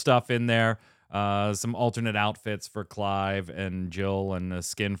cool stuff in there. Some alternate outfits for Clive and Jill, and a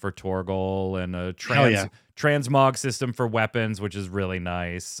skin for Torgal, and a transmog system for weapons, which is really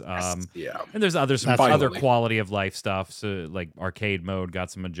nice. And there's other quality of life stuff. So like arcade mode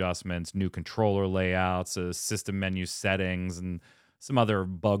got some adjustments, new controller layouts, system menu settings, and some other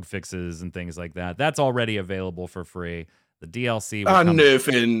bug fixes and things like that. That's already available for free. The DLC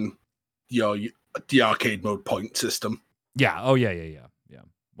nerfing the arcade mode point system. Yeah. Oh yeah.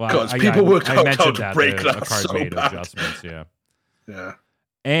 Because people worked out how to break that card so made bad. Adjustments, yeah.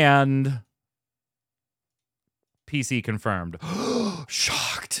 And PC confirmed.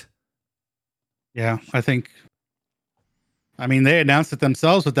 Shocked. Yeah, I think. I mean, they announced it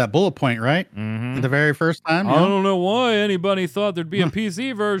themselves with that bullet point, right? Mm-hmm. The very first time. I don't know why anybody thought there'd be a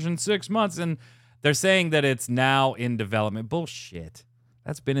PC version 6 months, and they're saying that it's now in development. Bullshit.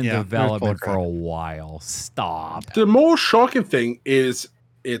 That's been in development for a while. Stop. The more shocking thing is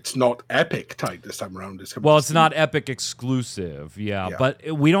it's not Epic tied this time around. Well, it's not Epic exclusive, yeah,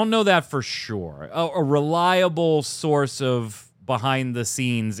 but we don't know that for sure. A reliable source of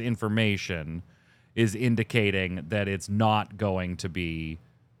behind-the-scenes information is indicating that it's not going to be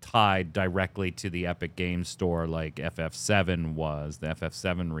tied directly to the Epic Games Store like FF7 was, the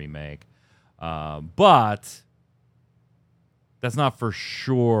FF7 remake. But that's not for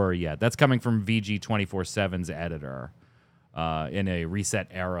sure yet. That's coming from VG247's editor in a Reset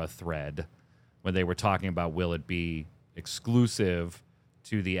Era thread where they were talking about will it be exclusive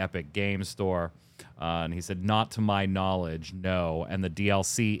to the Epic Games Store. And he said, not to my knowledge, no. And the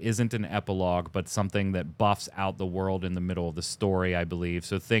DLC isn't an epilogue, but something that buffs out the world in the middle of the story, I believe.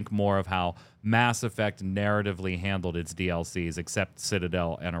 So think more of how Mass Effect narratively handled its DLCs, except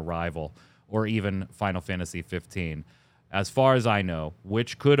Citadel and Arrival, or even Final Fantasy 15. As far as I know,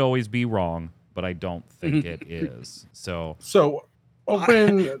 which could always be wrong, but I don't think it is. So over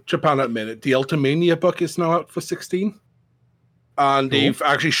in Japan at the minute, the Ultimania book is now out for 16. And they've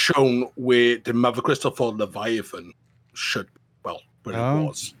actually shown where the Mother Crystal for Leviathan should, where it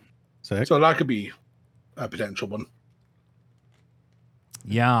was. Sick. So that could be a potential one.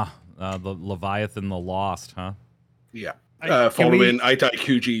 Yeah, the Leviathan, the Lost, huh? Yeah. Following Itai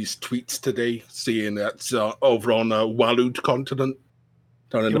Kuji's tweets today, seeing that's over on Walud continent,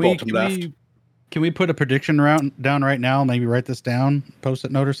 down in the bottom left. Can we put a prediction down right now? Maybe write this down, post-it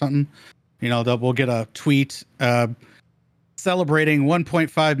note or something. You know, we'll get a tweet celebrating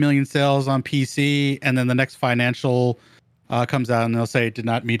 1.5 million sales on PC, and then the next financial comes out and they'll say it did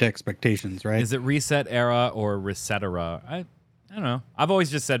not meet expectations, right? Is it Reset Era or Resetera? I don't know. I've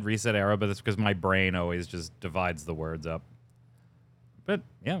always just said Reset Era, but it's because my brain always just divides the words up. But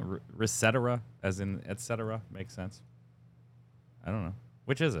yeah, Resetera, as in etc., makes sense. I don't know.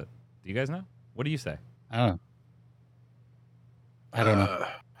 Which is it? Do you guys know? What do you say? I don't know.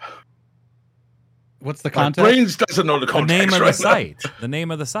 What's the context? My brains doesn't know the context. The name of right the site. The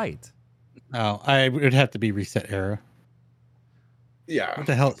name of the site. Oh, it would have to be Reset Era. Yeah. What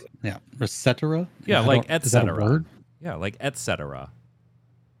the hell? Yeah, Resetera. Yeah, like etc. Is that a word? Yeah, like etc.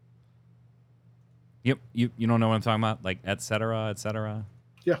 Yep, you don't know what I'm talking about? Like etc.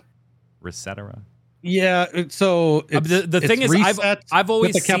 Yeah. Resetera. Yeah, so the thing is, I've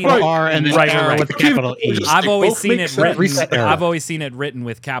always with the seen capital R and then right. with the capital E. I've always seen it written. Reset Era. I've always seen it written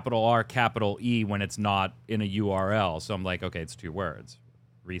with capital R, capital E when it's not in a URL. So I'm like, okay, it's 2 words.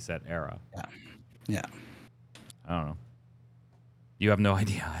 Reset Era. Yeah. I don't know. You have no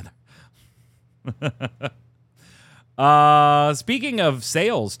idea either. Speaking of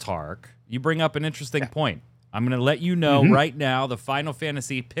sales, Tark, you bring up an interesting point. I'm going to let you know right now the Final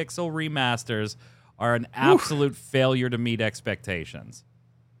Fantasy Pixel remasters are an absolute failure to meet expectations.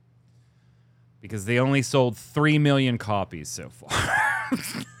 Because they only sold 3 million copies so far.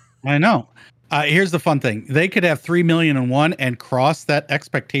 I know. Here's the fun thing. They could have 3,000,001 and cross that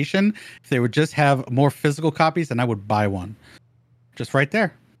expectation if they would just have more physical copies, and I would buy one. Just right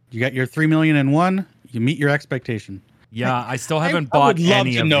there. You got your 3,000,001. You meet your expectation. Yeah, I still haven't bought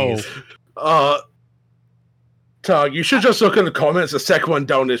any of these. You should just look in the comments. The second one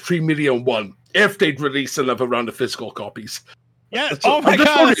down is 3,000,001. If they'd release another round of physical copies. Yeah. Oh my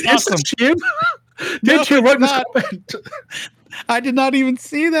God, that's awesome. Did you write this comment? I did not even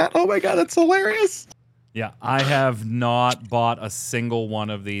see that. Oh my God, that's hilarious. Yeah, I have not bought a single one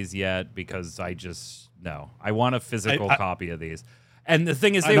of these yet because I want a physical copy of these. And the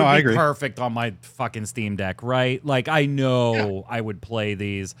thing is, they would be perfect on my fucking Steam Deck, right? Like, I know I would play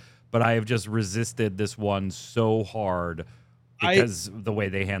these, but I have just resisted this one so hard because the way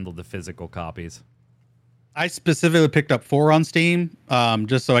they handled the physical copies. I specifically picked up 4 on Steam,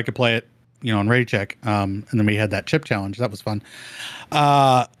 just so I could play it, on Ready Check. And then we had that chip challenge. That was fun.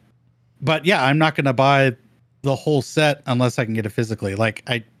 But yeah, I'm not going to buy the whole set unless I can get it physically.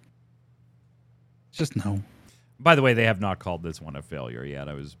 Just no. By the way, they have not called this one a failure yet.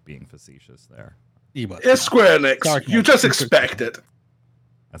 I was being facetious there. It's Square Enix. You just expect it.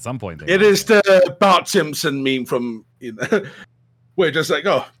 At some point, it is the Bart Simpson meme from, we're just like,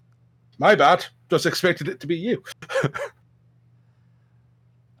 oh, my bad. Just expected it to be you.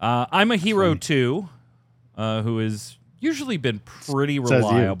 I'm a Hero 2, who has usually been pretty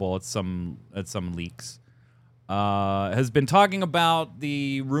reliable at some leaks. Has been talking about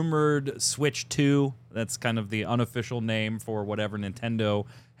the rumored Switch 2. That's kind of the unofficial name for whatever Nintendo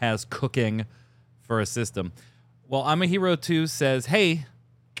has cooking. for a system. Well, I'm a Hero 2 says, hey,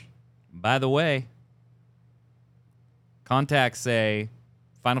 by the way, contacts say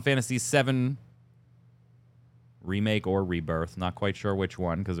Final Fantasy VII Remake or Rebirth. Not quite sure which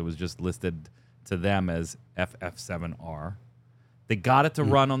one because it was just listed to them as FF7R. They got it to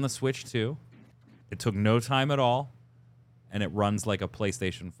run on the Switch too. It took no time at all, and it runs like a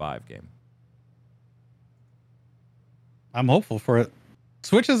PlayStation 5 game. I'm hopeful for it.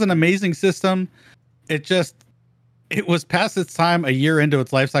 Switch is an amazing system. It was past its time a year into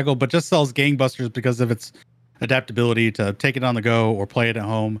its life cycle, but just sells gangbusters because of its adaptability to take it on the go or play it at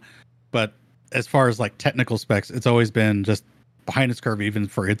home. But as far as like technical specs, it's always been just behind its curve even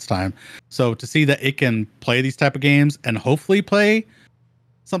for its time. So to see that it can play these type of games and hopefully play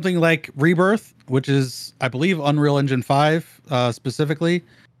something like Rebirth, which is, I believe, Unreal Engine 5 specifically,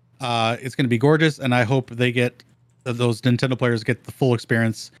 it's going to be gorgeous. And I hope they get those Nintendo players get the full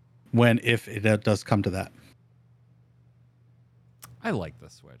experience if it does come to that. I like the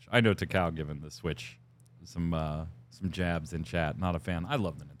Switch. I know Takao giving the Switch some jabs in chat. Not a fan. I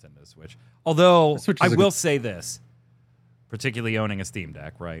love the Nintendo Switch. Although I will say this, particularly owning a Steam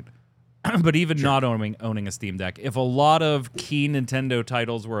Deck, right? But even not owning a Steam Deck, if a lot of key Nintendo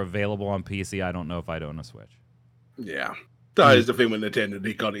titles were available on PC, I don't know if I'd own a Switch. Yeah. That is the thing with Nintendo.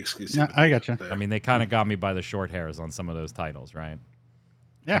 They got exclusive. Yeah, I got you. I mean, they kind of got me by the short hairs on some of those titles, right?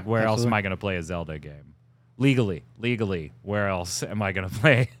 Yeah. Like, where else am I going to play a Zelda game? Legally, where else am I going to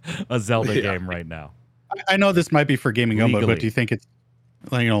play a Zelda game right now? I know this might be for gaming only, Legally. but do you think it's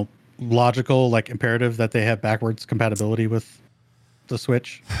logical, like imperative that they have backwards compatibility with the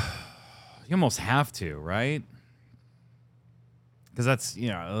Switch? You almost have to, right? Because that's,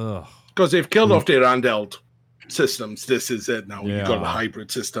 Because they've killed off their handheld systems. This is it now. Yeah. You've got a hybrid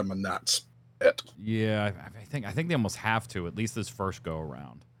system, and that's it. Yeah, I think they almost have to, at least this first go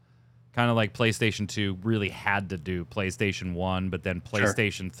around. Kind of like PlayStation 2 really had to do PlayStation 1, but then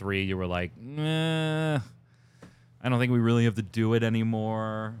PlayStation 3, you were like, I don't think we really have to do it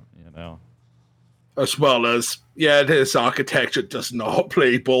anymore, As well as, this architecture does not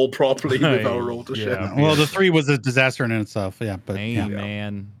play ball properly with our older shit. Well, the 3 was a disaster in itself, but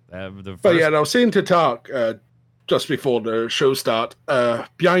man. I was saying to talk just before the show start,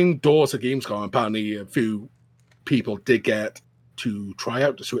 behind doors at Gamescom, apparently a few people did get to try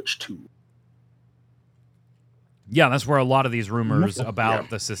out the Switch 2. Yeah, that's where a lot of these rumors about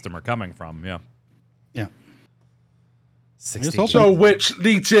the system are coming from. Yeah. 16. So, which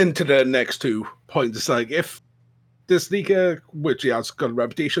leads into the next 2 points. It's like, if this leaker, which has got a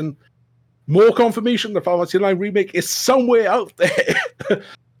reputation, more confirmation the Final Fantasy IX remake is somewhere out there.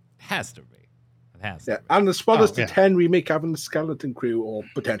 Has to be. It has to be. And as well as the 10 remake having the Skeleton Crew, or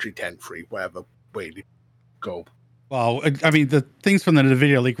potentially 10 free, whatever way they go. Well, I mean, the things from the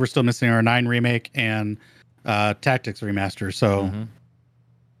video leak we're still missing are 9 remake and Tactics remaster. So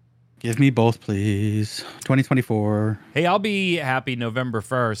give me both, please. 2024. Hey, I'll be happy November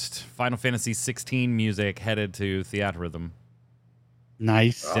 1st. Final Fantasy 16 music headed to Theatrhythm.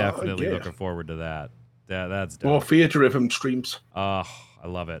 Nice. Definitely looking forward to that. That's dope. More theater rhythm streams. Oh, I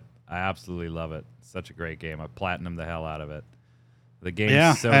love it. I absolutely love it. Such a great game. I platinumed the hell out of it. The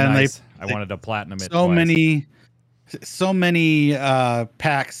game's so nice. I wanted to platinum it twice. So many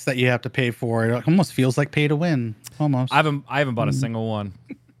packs that you have to pay for. It almost feels like pay to win. Almost. I haven't bought a single one.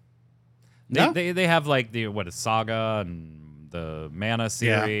 They have like the Saga and the Mana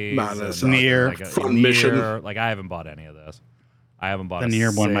series. Mana, Nier, Front Mission. Like, I haven't bought any of this. I haven't bought the a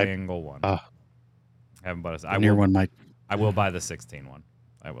Nier single one. I haven't bought a Nier one. I will buy the 16 one.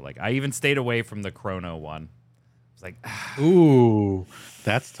 I even stayed away from the Chrono one. It's like, ooh,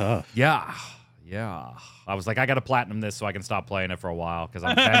 that's tough. Yeah. I was like, I got to platinum this so I can stop playing it for a while, because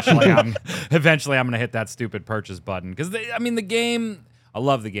eventually I'm going to hit that stupid purchase button. Because the game, I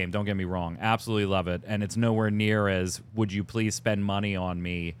love the game. Don't get me wrong, absolutely love it, and it's nowhere near as would you please spend money on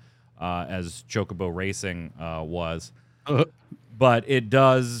me as Chocobo Racing was. But it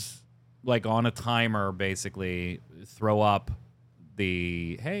does, like on a timer, basically throw up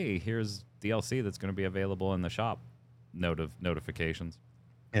the hey, here's DLC that's going to be available in the shop notifications.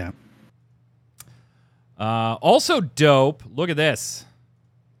 Yeah. Also dope. Look at this.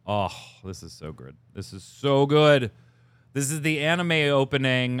 Oh, this is so good. This is the anime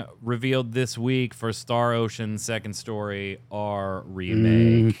opening revealed this week for Star Ocean Second Story R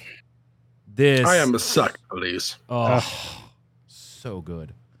remake. I am a sucker for these. Oh, so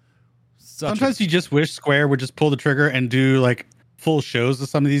good. Sometimes you just wish Square would just pull the trigger and do like full shows of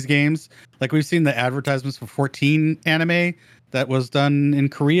some of these games. Like we've seen the advertisements for 14 anime that was done in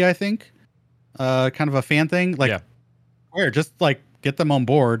Korea, I think. Kind of a fan thing. Like Square, just like get them on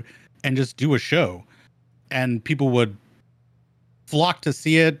board and just do a show, and people would flock to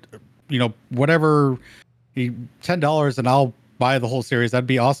see it. Whatever, $10 and I'll buy the whole series. That'd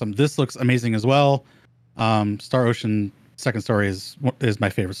be awesome. This looks amazing as well. Star Ocean Second Story is my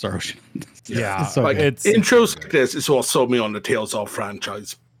favorite Star Ocean. Yeah, so like good. intros like this is what sold me on the Tales of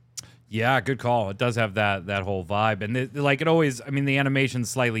franchise. Yeah, good call. It does have that whole vibe, and it always. I mean, the animation's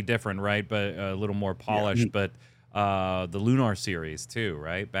slightly different, right? But a little more polished. Yeah. But the Lunar series too,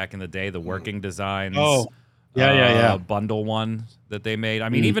 right? Back in the day, the working designs. Oh, yeah. Bundle one that they made. I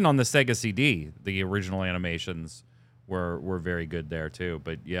mean, even on the Sega CD, the original animations were very good there too.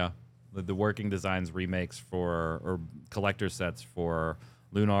 But yeah, the working designs remakes or collector sets for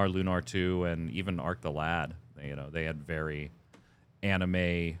Lunar 2, and even Arc the Lad. They had very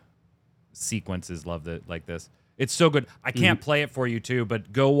anime sequences. Loved it like this. It's so good. I can't play it for you too,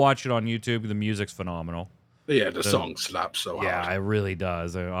 but go watch it on YouTube. The music's phenomenal. Yeah, the song slaps so hard. Yeah, it really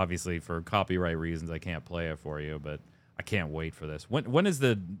does. Obviously, for copyright reasons, I can't play it for you, but I can't wait for this. When is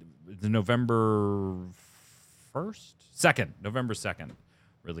the November 1st? 2nd, November 2nd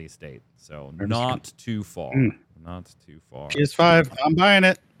release date. So not too far. Not too far. PS5, I'm buying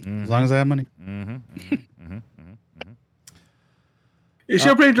it as long as I have money. Is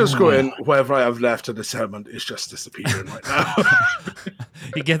your brain just going, whatever I have left of the settlement is just disappearing right now?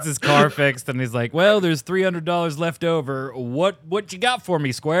 He gets his car fixed, and he's like, well, there's $300 left over. What you got for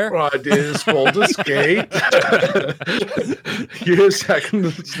me, Square? Right, is Baldur's Gate. Here's second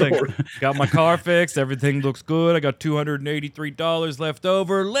of the story. Like, got my car fixed. Everything looks good. I got $283 left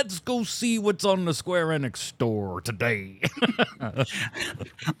over. Let's go see what's on the Square Enix store today.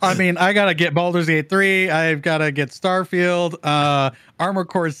 I mean, I got to get Baldur's Gate 3. I've got to get Starfield. Armor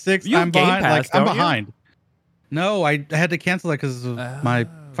Core 6. I'm behind. I'm behind. No, I had to cancel that because of my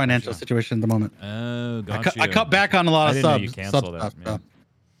financial situation at the moment. Oh, gotcha. I cut back on a lot of I didn't know subs. you canceled stuff. it. I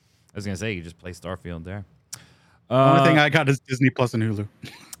was going to say, you just play Starfield there. The only thing I got is Disney Plus and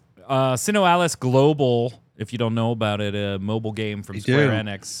Hulu. Sino Alice Global, if you don't know about it, a mobile game from Square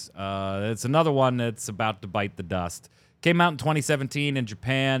Enix. It's another one that's about to bite the dust. Came out in 2017 in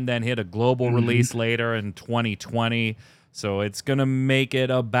Japan, then hit a global release later in 2020. So it's going to make it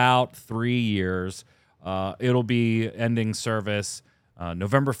about 3 years. It'll be ending service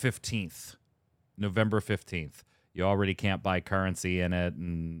November 15th. November 15th. You already can't buy currency in it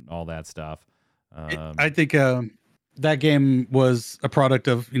and all that stuff. I think that game was a product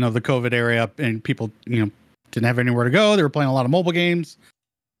of, the COVID era, and people, didn't have anywhere to go. They were playing a lot of mobile games.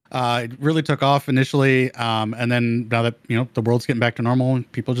 It really took off initially. And then now that, the world's getting back to normal,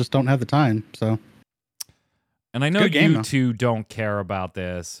 and people just don't have the time. So. And I know you two don't care about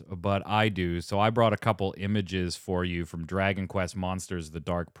this, but I do. So I brought a couple images for you from Dragon Quest Monsters: The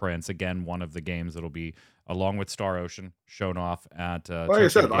Dark Prince. Again, one of the games that'll be, along with Star Ocean, shown off at like I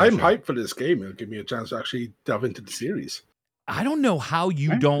said, I'm hyped for this game. It'll give me a chance to actually delve into the series. I don't know how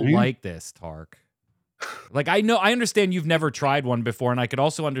you don't like this, Tark. Like, I understand you've never tried one before, and I could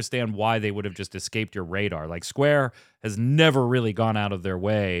also understand why they would have just escaped your radar. Like, Square has never really gone out of their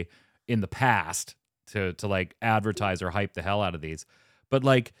way in the past to like advertise or hype the hell out of these, but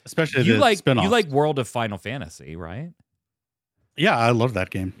like, especially you like World of Final Fantasy, right? Yeah, I love that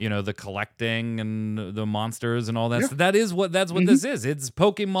game. The collecting and the monsters and all that. Yeah. So that's what this is. It's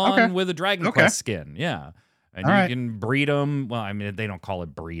Pokemon with a Dragon Quest skin. Yeah, and you can breed them. Well, I mean, they don't call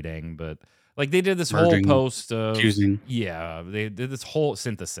it breeding, but like they did this whole post of choosing. Yeah, they did this whole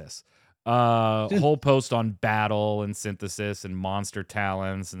synthesis. Whole post on battle and synthesis and monster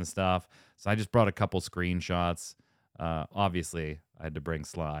talents and stuff. So I just brought a couple screenshots. Obviously, I had to bring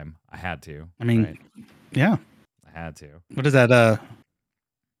slime. I had to. I mean, right? Yeah. I had to. What is that?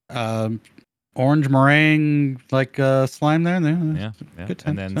 Orange meringue, like slime there? Yeah. Good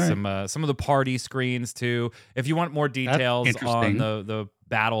and then some of the party screens, too. If you want more details on the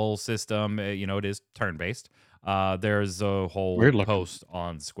battle system, it is turn-based. There's a whole post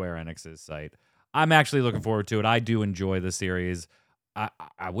on Square Enix's site. I'm actually looking forward to it. I do enjoy the series.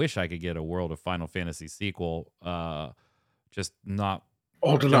 I wish I could get a World of Final Fantasy sequel. Just not.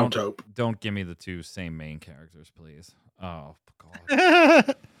 Don't give me the two same main characters, please. Oh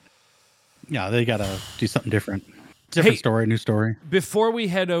God. Yeah, they gotta do something different. Different story, new story. Before we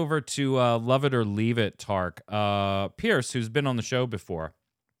head over to Love It or Leave It, Tark, Pierce, who's been on the show before.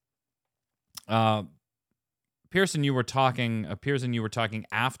 Pearson, you were talking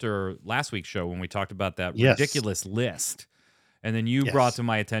after last week's show when we talked about that ridiculous list. And then you brought to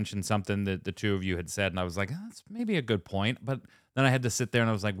my attention something that the two of you had said, and I was like, that's maybe a good point. But then I had to sit there and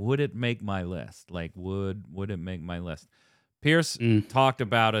I was like, would it make my list? Like, would it make my list? Pierce talked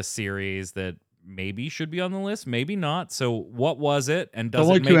about a series that maybe should be on the list, maybe not. So what was it, and does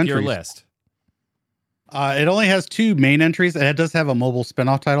Only it two make your entries. list? It only has 2 main entries, and it does have a mobile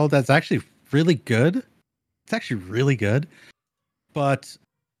spinoff title that's actually really good. It's actually really good. But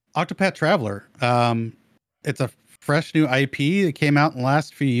Octopath Traveler, it's a fresh new IP that came out in the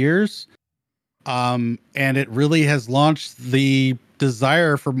last few years. And it really has launched the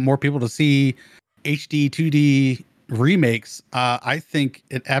desire for more people to see HD 2D remakes. I think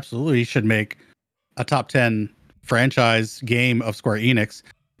it absolutely should make a top 10 franchise game of Square Enix.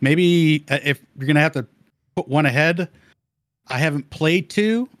 Maybe if you're going to have to put one ahead, I haven't played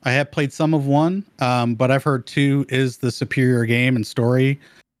 2. I have played some of 1, but I've heard 2 is the superior game and story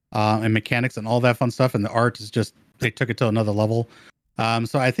and mechanics and all that fun stuff. And the art is just, they took it to another level.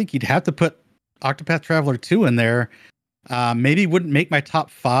 So I think you'd have to put Octopath Traveler 2 in there. Maybe wouldn't make my top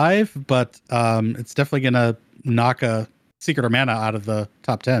 5, but it's definitely going to knock a Secret of Mana out of the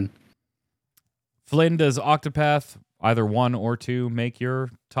top 10. Flynn, does Octopath either 1 or 2 make your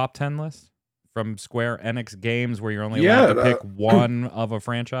top 10 list from Square Enix games where you're only allowed to pick one of a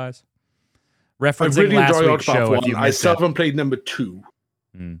franchise? Referencing I really last enjoy week's show, if you I missed still it. haven't played number 2.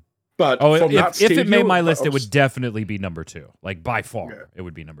 Hmm. But if it studio, made my list, it would definitely be number 2. Like, by far, Yeah. it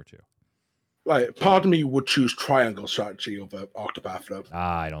would be number 2. Like, part of me would choose Triangle Strategy over Octopath though.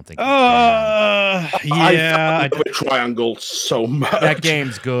 I don't think you can. Yeah. I love Triangle so much. That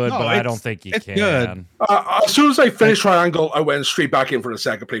game's good, No, but I don't think you it's can. good. As soon as I finished Triangle, I went straight back in for the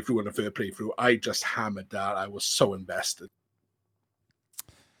second playthrough and the third playthrough. I just hammered that. I was so invested.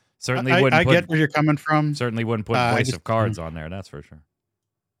 Certainly I wouldn't put, get where you're coming from. certainly wouldn't put Voice of Cards on there, that's for sure.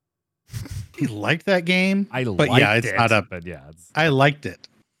 You liked that game? I But liked yeah, it's it, not a- but yeah, it's, I liked it.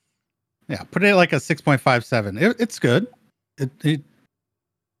 Yeah, put it at like a 6.57. It's good. It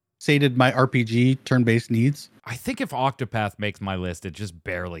sated my RPG turn-based needs. I think if Octopath makes my list, it just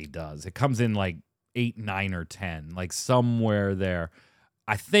barely does. It comes in like 8, 9, or 10, like somewhere there.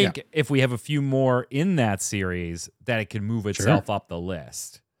 I think if we have a few more in that series, that it can move itself up the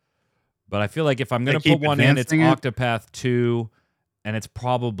list. But I feel like if I'm going to put one in, it's Octopath 2, and it's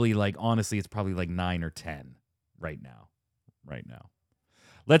probably like, honestly, it's probably like 9 or 10 right now. Right now.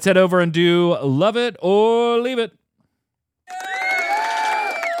 Let's head over and do Love It or Leave It.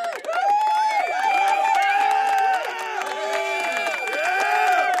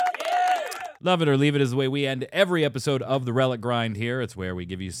 Love It or Leave It is the way we end every episode of the Relic Grind here. It's where we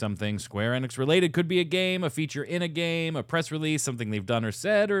give you something Square Enix related. Could be a game, a feature in a game, a press release, something they've done or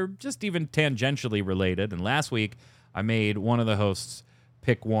said, or just even tangentially related. And last week, I made one of the hosts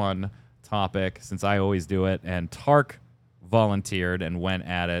pick one topic, since I always do it, and Tark volunteered and went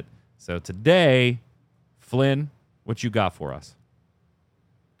at it. So today, Flynn, what you got for us?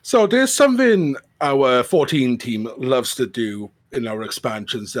 So there's something our 14 team loves to do in our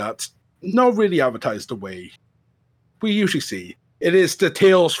expansions that's not really advertised the way we usually see. It is the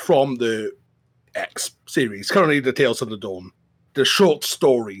Tales from the X series, currently the Tales of the Dawn, the short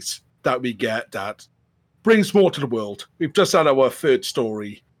stories that we get that brings more to the world. We've just had our third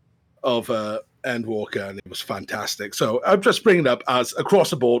story of Endwalker, and it was fantastic. So I'm just bringing it up as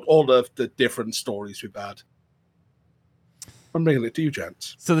across the board all of the different stories we've had. I'm bringing it to you,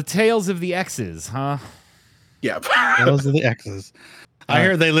 gents. So the Tales of the X's, huh? Yeah. Those are the X's. I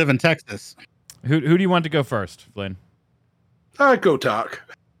hear they live in Texas. Who do you want to go first, Flynn? Go talk.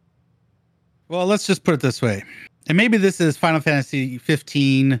 Well, let's just put it this way. And maybe this is Final Fantasy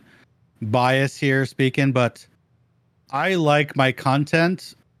 15 bias here speaking, but I like my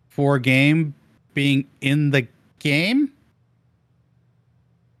content for a game being in the game.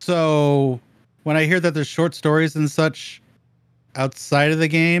 So when I hear that there's short stories and such outside of the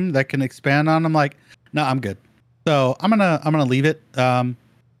game that can expand on, I'm like, no, I'm good. So I'm gonna leave it.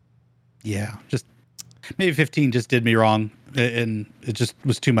 Yeah, just maybe 15 just did me wrong, and it just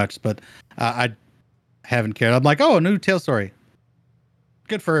was too much. But I haven't cared. I'm like, oh, a new Tale story.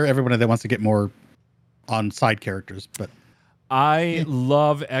 Good for everybody that wants to get more on side characters. But I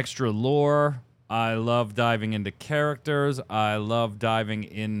love extra lore. I love diving into characters. I love diving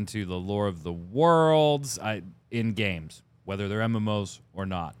into the lore of the worlds in games, whether they're MMOs or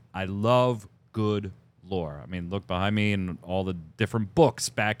not. I love good lore. I mean, look behind me and all the different books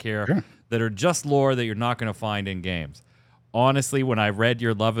back here that are just lore that you're not going to find in games. Honestly, when I read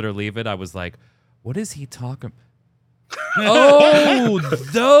your Love It or Leave It, I was like, what is he talking? Oh,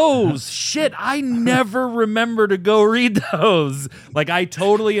 those shit. I never remember to go read those. Like, I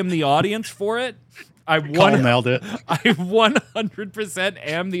totally am the audience for it. nailed it. I 100%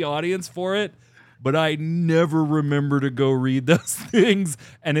 am the audience for it, but I never remember to go read those things.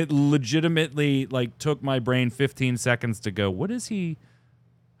 And it legitimately like took my brain 15 seconds to go, what is he?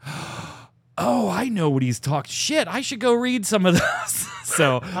 oh, I know what he's talking. Shit, I should go read some of those.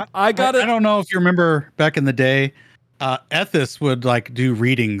 So I got it. I don't know if you remember back in the day, Ethis would like do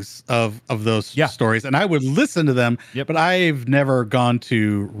readings of those stories, and I would listen to them. Yep. But I've never gone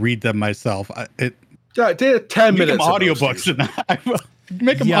to read them myself. They're 10 minutes. Audiobooks and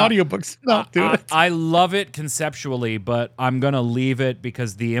make them audiobooks. Not do it. I love it conceptually, but I'm gonna leave it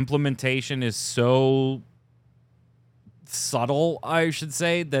because the implementation is so subtle, I should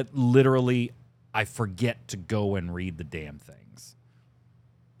say, that literally I forget to go and read the damn things.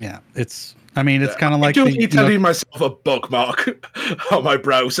 Yeah, it's kind of like I do need to leave myself a bookmark on my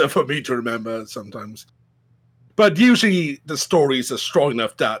browser for me to remember sometimes. But usually the stories are strong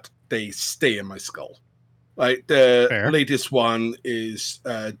enough that they stay in my skull. Like the latest one is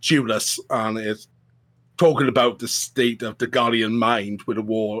Duelist, and it's talking about the state of the Guardian mind with the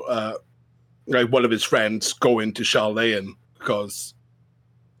war. Like one of his friends going to Charlayan because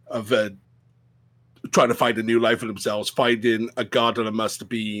of trying to find a new life for themselves, finding a gardener must have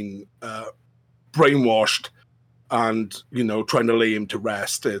been brainwashed and, trying to lay him to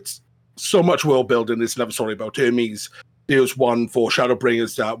rest. It's so much world building. There's another story about Hermes. There's one for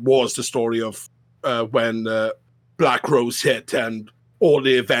Shadowbringers that was the story of when Black Rose hit and all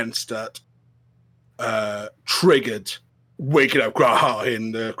the events that triggered waking up Graha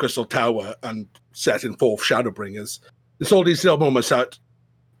in the Crystal Tower and setting forth Shadowbringers. There's all these little moments that,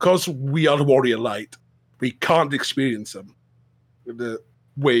 because we are the Warrior Light, we can't experience them the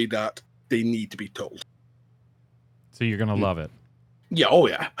way that they need to be told. So you're gonna love it. Yeah, oh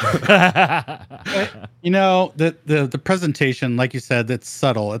yeah. The presentation, like you said, that's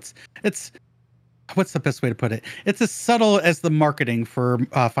subtle. It's what's the best way to put it? It's as subtle as the marketing for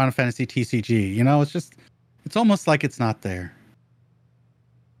Final Fantasy TCG. It's almost like it's not there.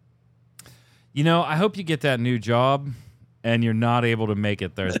 I hope you get that new job and you're not able to make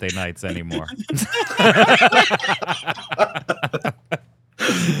it Thursday nights anymore.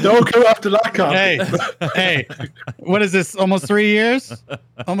 Don't go after that comment. Hey, what is this? Almost 3 years?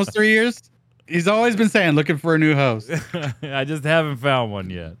 Almost 3 years? He's always been saying, looking for a new host. I just haven't found one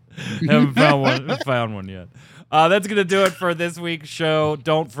yet. Found one yet. That's going to do it for this week's show.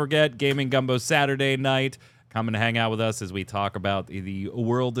 Don't forget Gaming Gumbo Saturday night. Come and hang out with us as we talk about the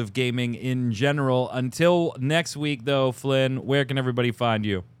world of gaming in general. Until next week, though, Flynn, where can everybody find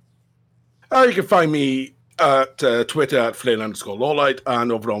you? You can find me at Twitter at Flynn_Lawlight,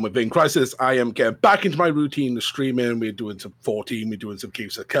 and over on Within Crisis. I am getting back into my routine of streaming. We're doing some 14, we're doing some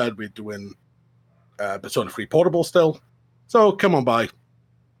Caves of Cud, we're doing Persona 3 Portable still. So come on by.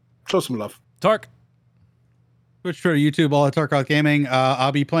 Show some love. Tark. Twitch, Twitter, YouTube, all at Tarkoth Gaming.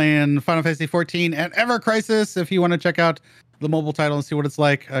 I'll be playing Final Fantasy 14 and Ever Crisis. If you want to check out the mobile title and see what it's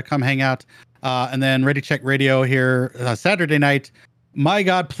like, come hang out. And then Ready Check Radio here Saturday night. My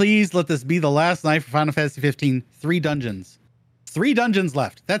God, please let this be the last night for Final Fantasy 15. 3 dungeons. 3 dungeons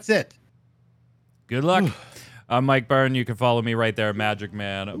left. That's it. Good luck. I'm Mike Byrne. You can follow me right there, Magic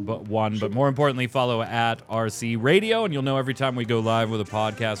Man 1. But more importantly, follow at RC Radio, and you'll know every time we go live with a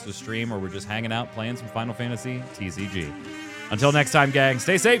podcast or stream, or we're just hanging out playing some Final Fantasy TCG. Until next time, gang,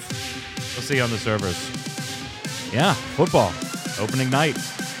 stay safe. We'll see you on the servers. Yeah, football. Opening night.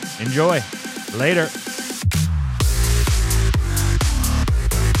 Enjoy. Later.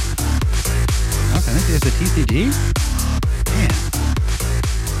 Okay, this is a TCG? Man.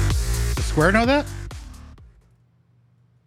 Does Square know that?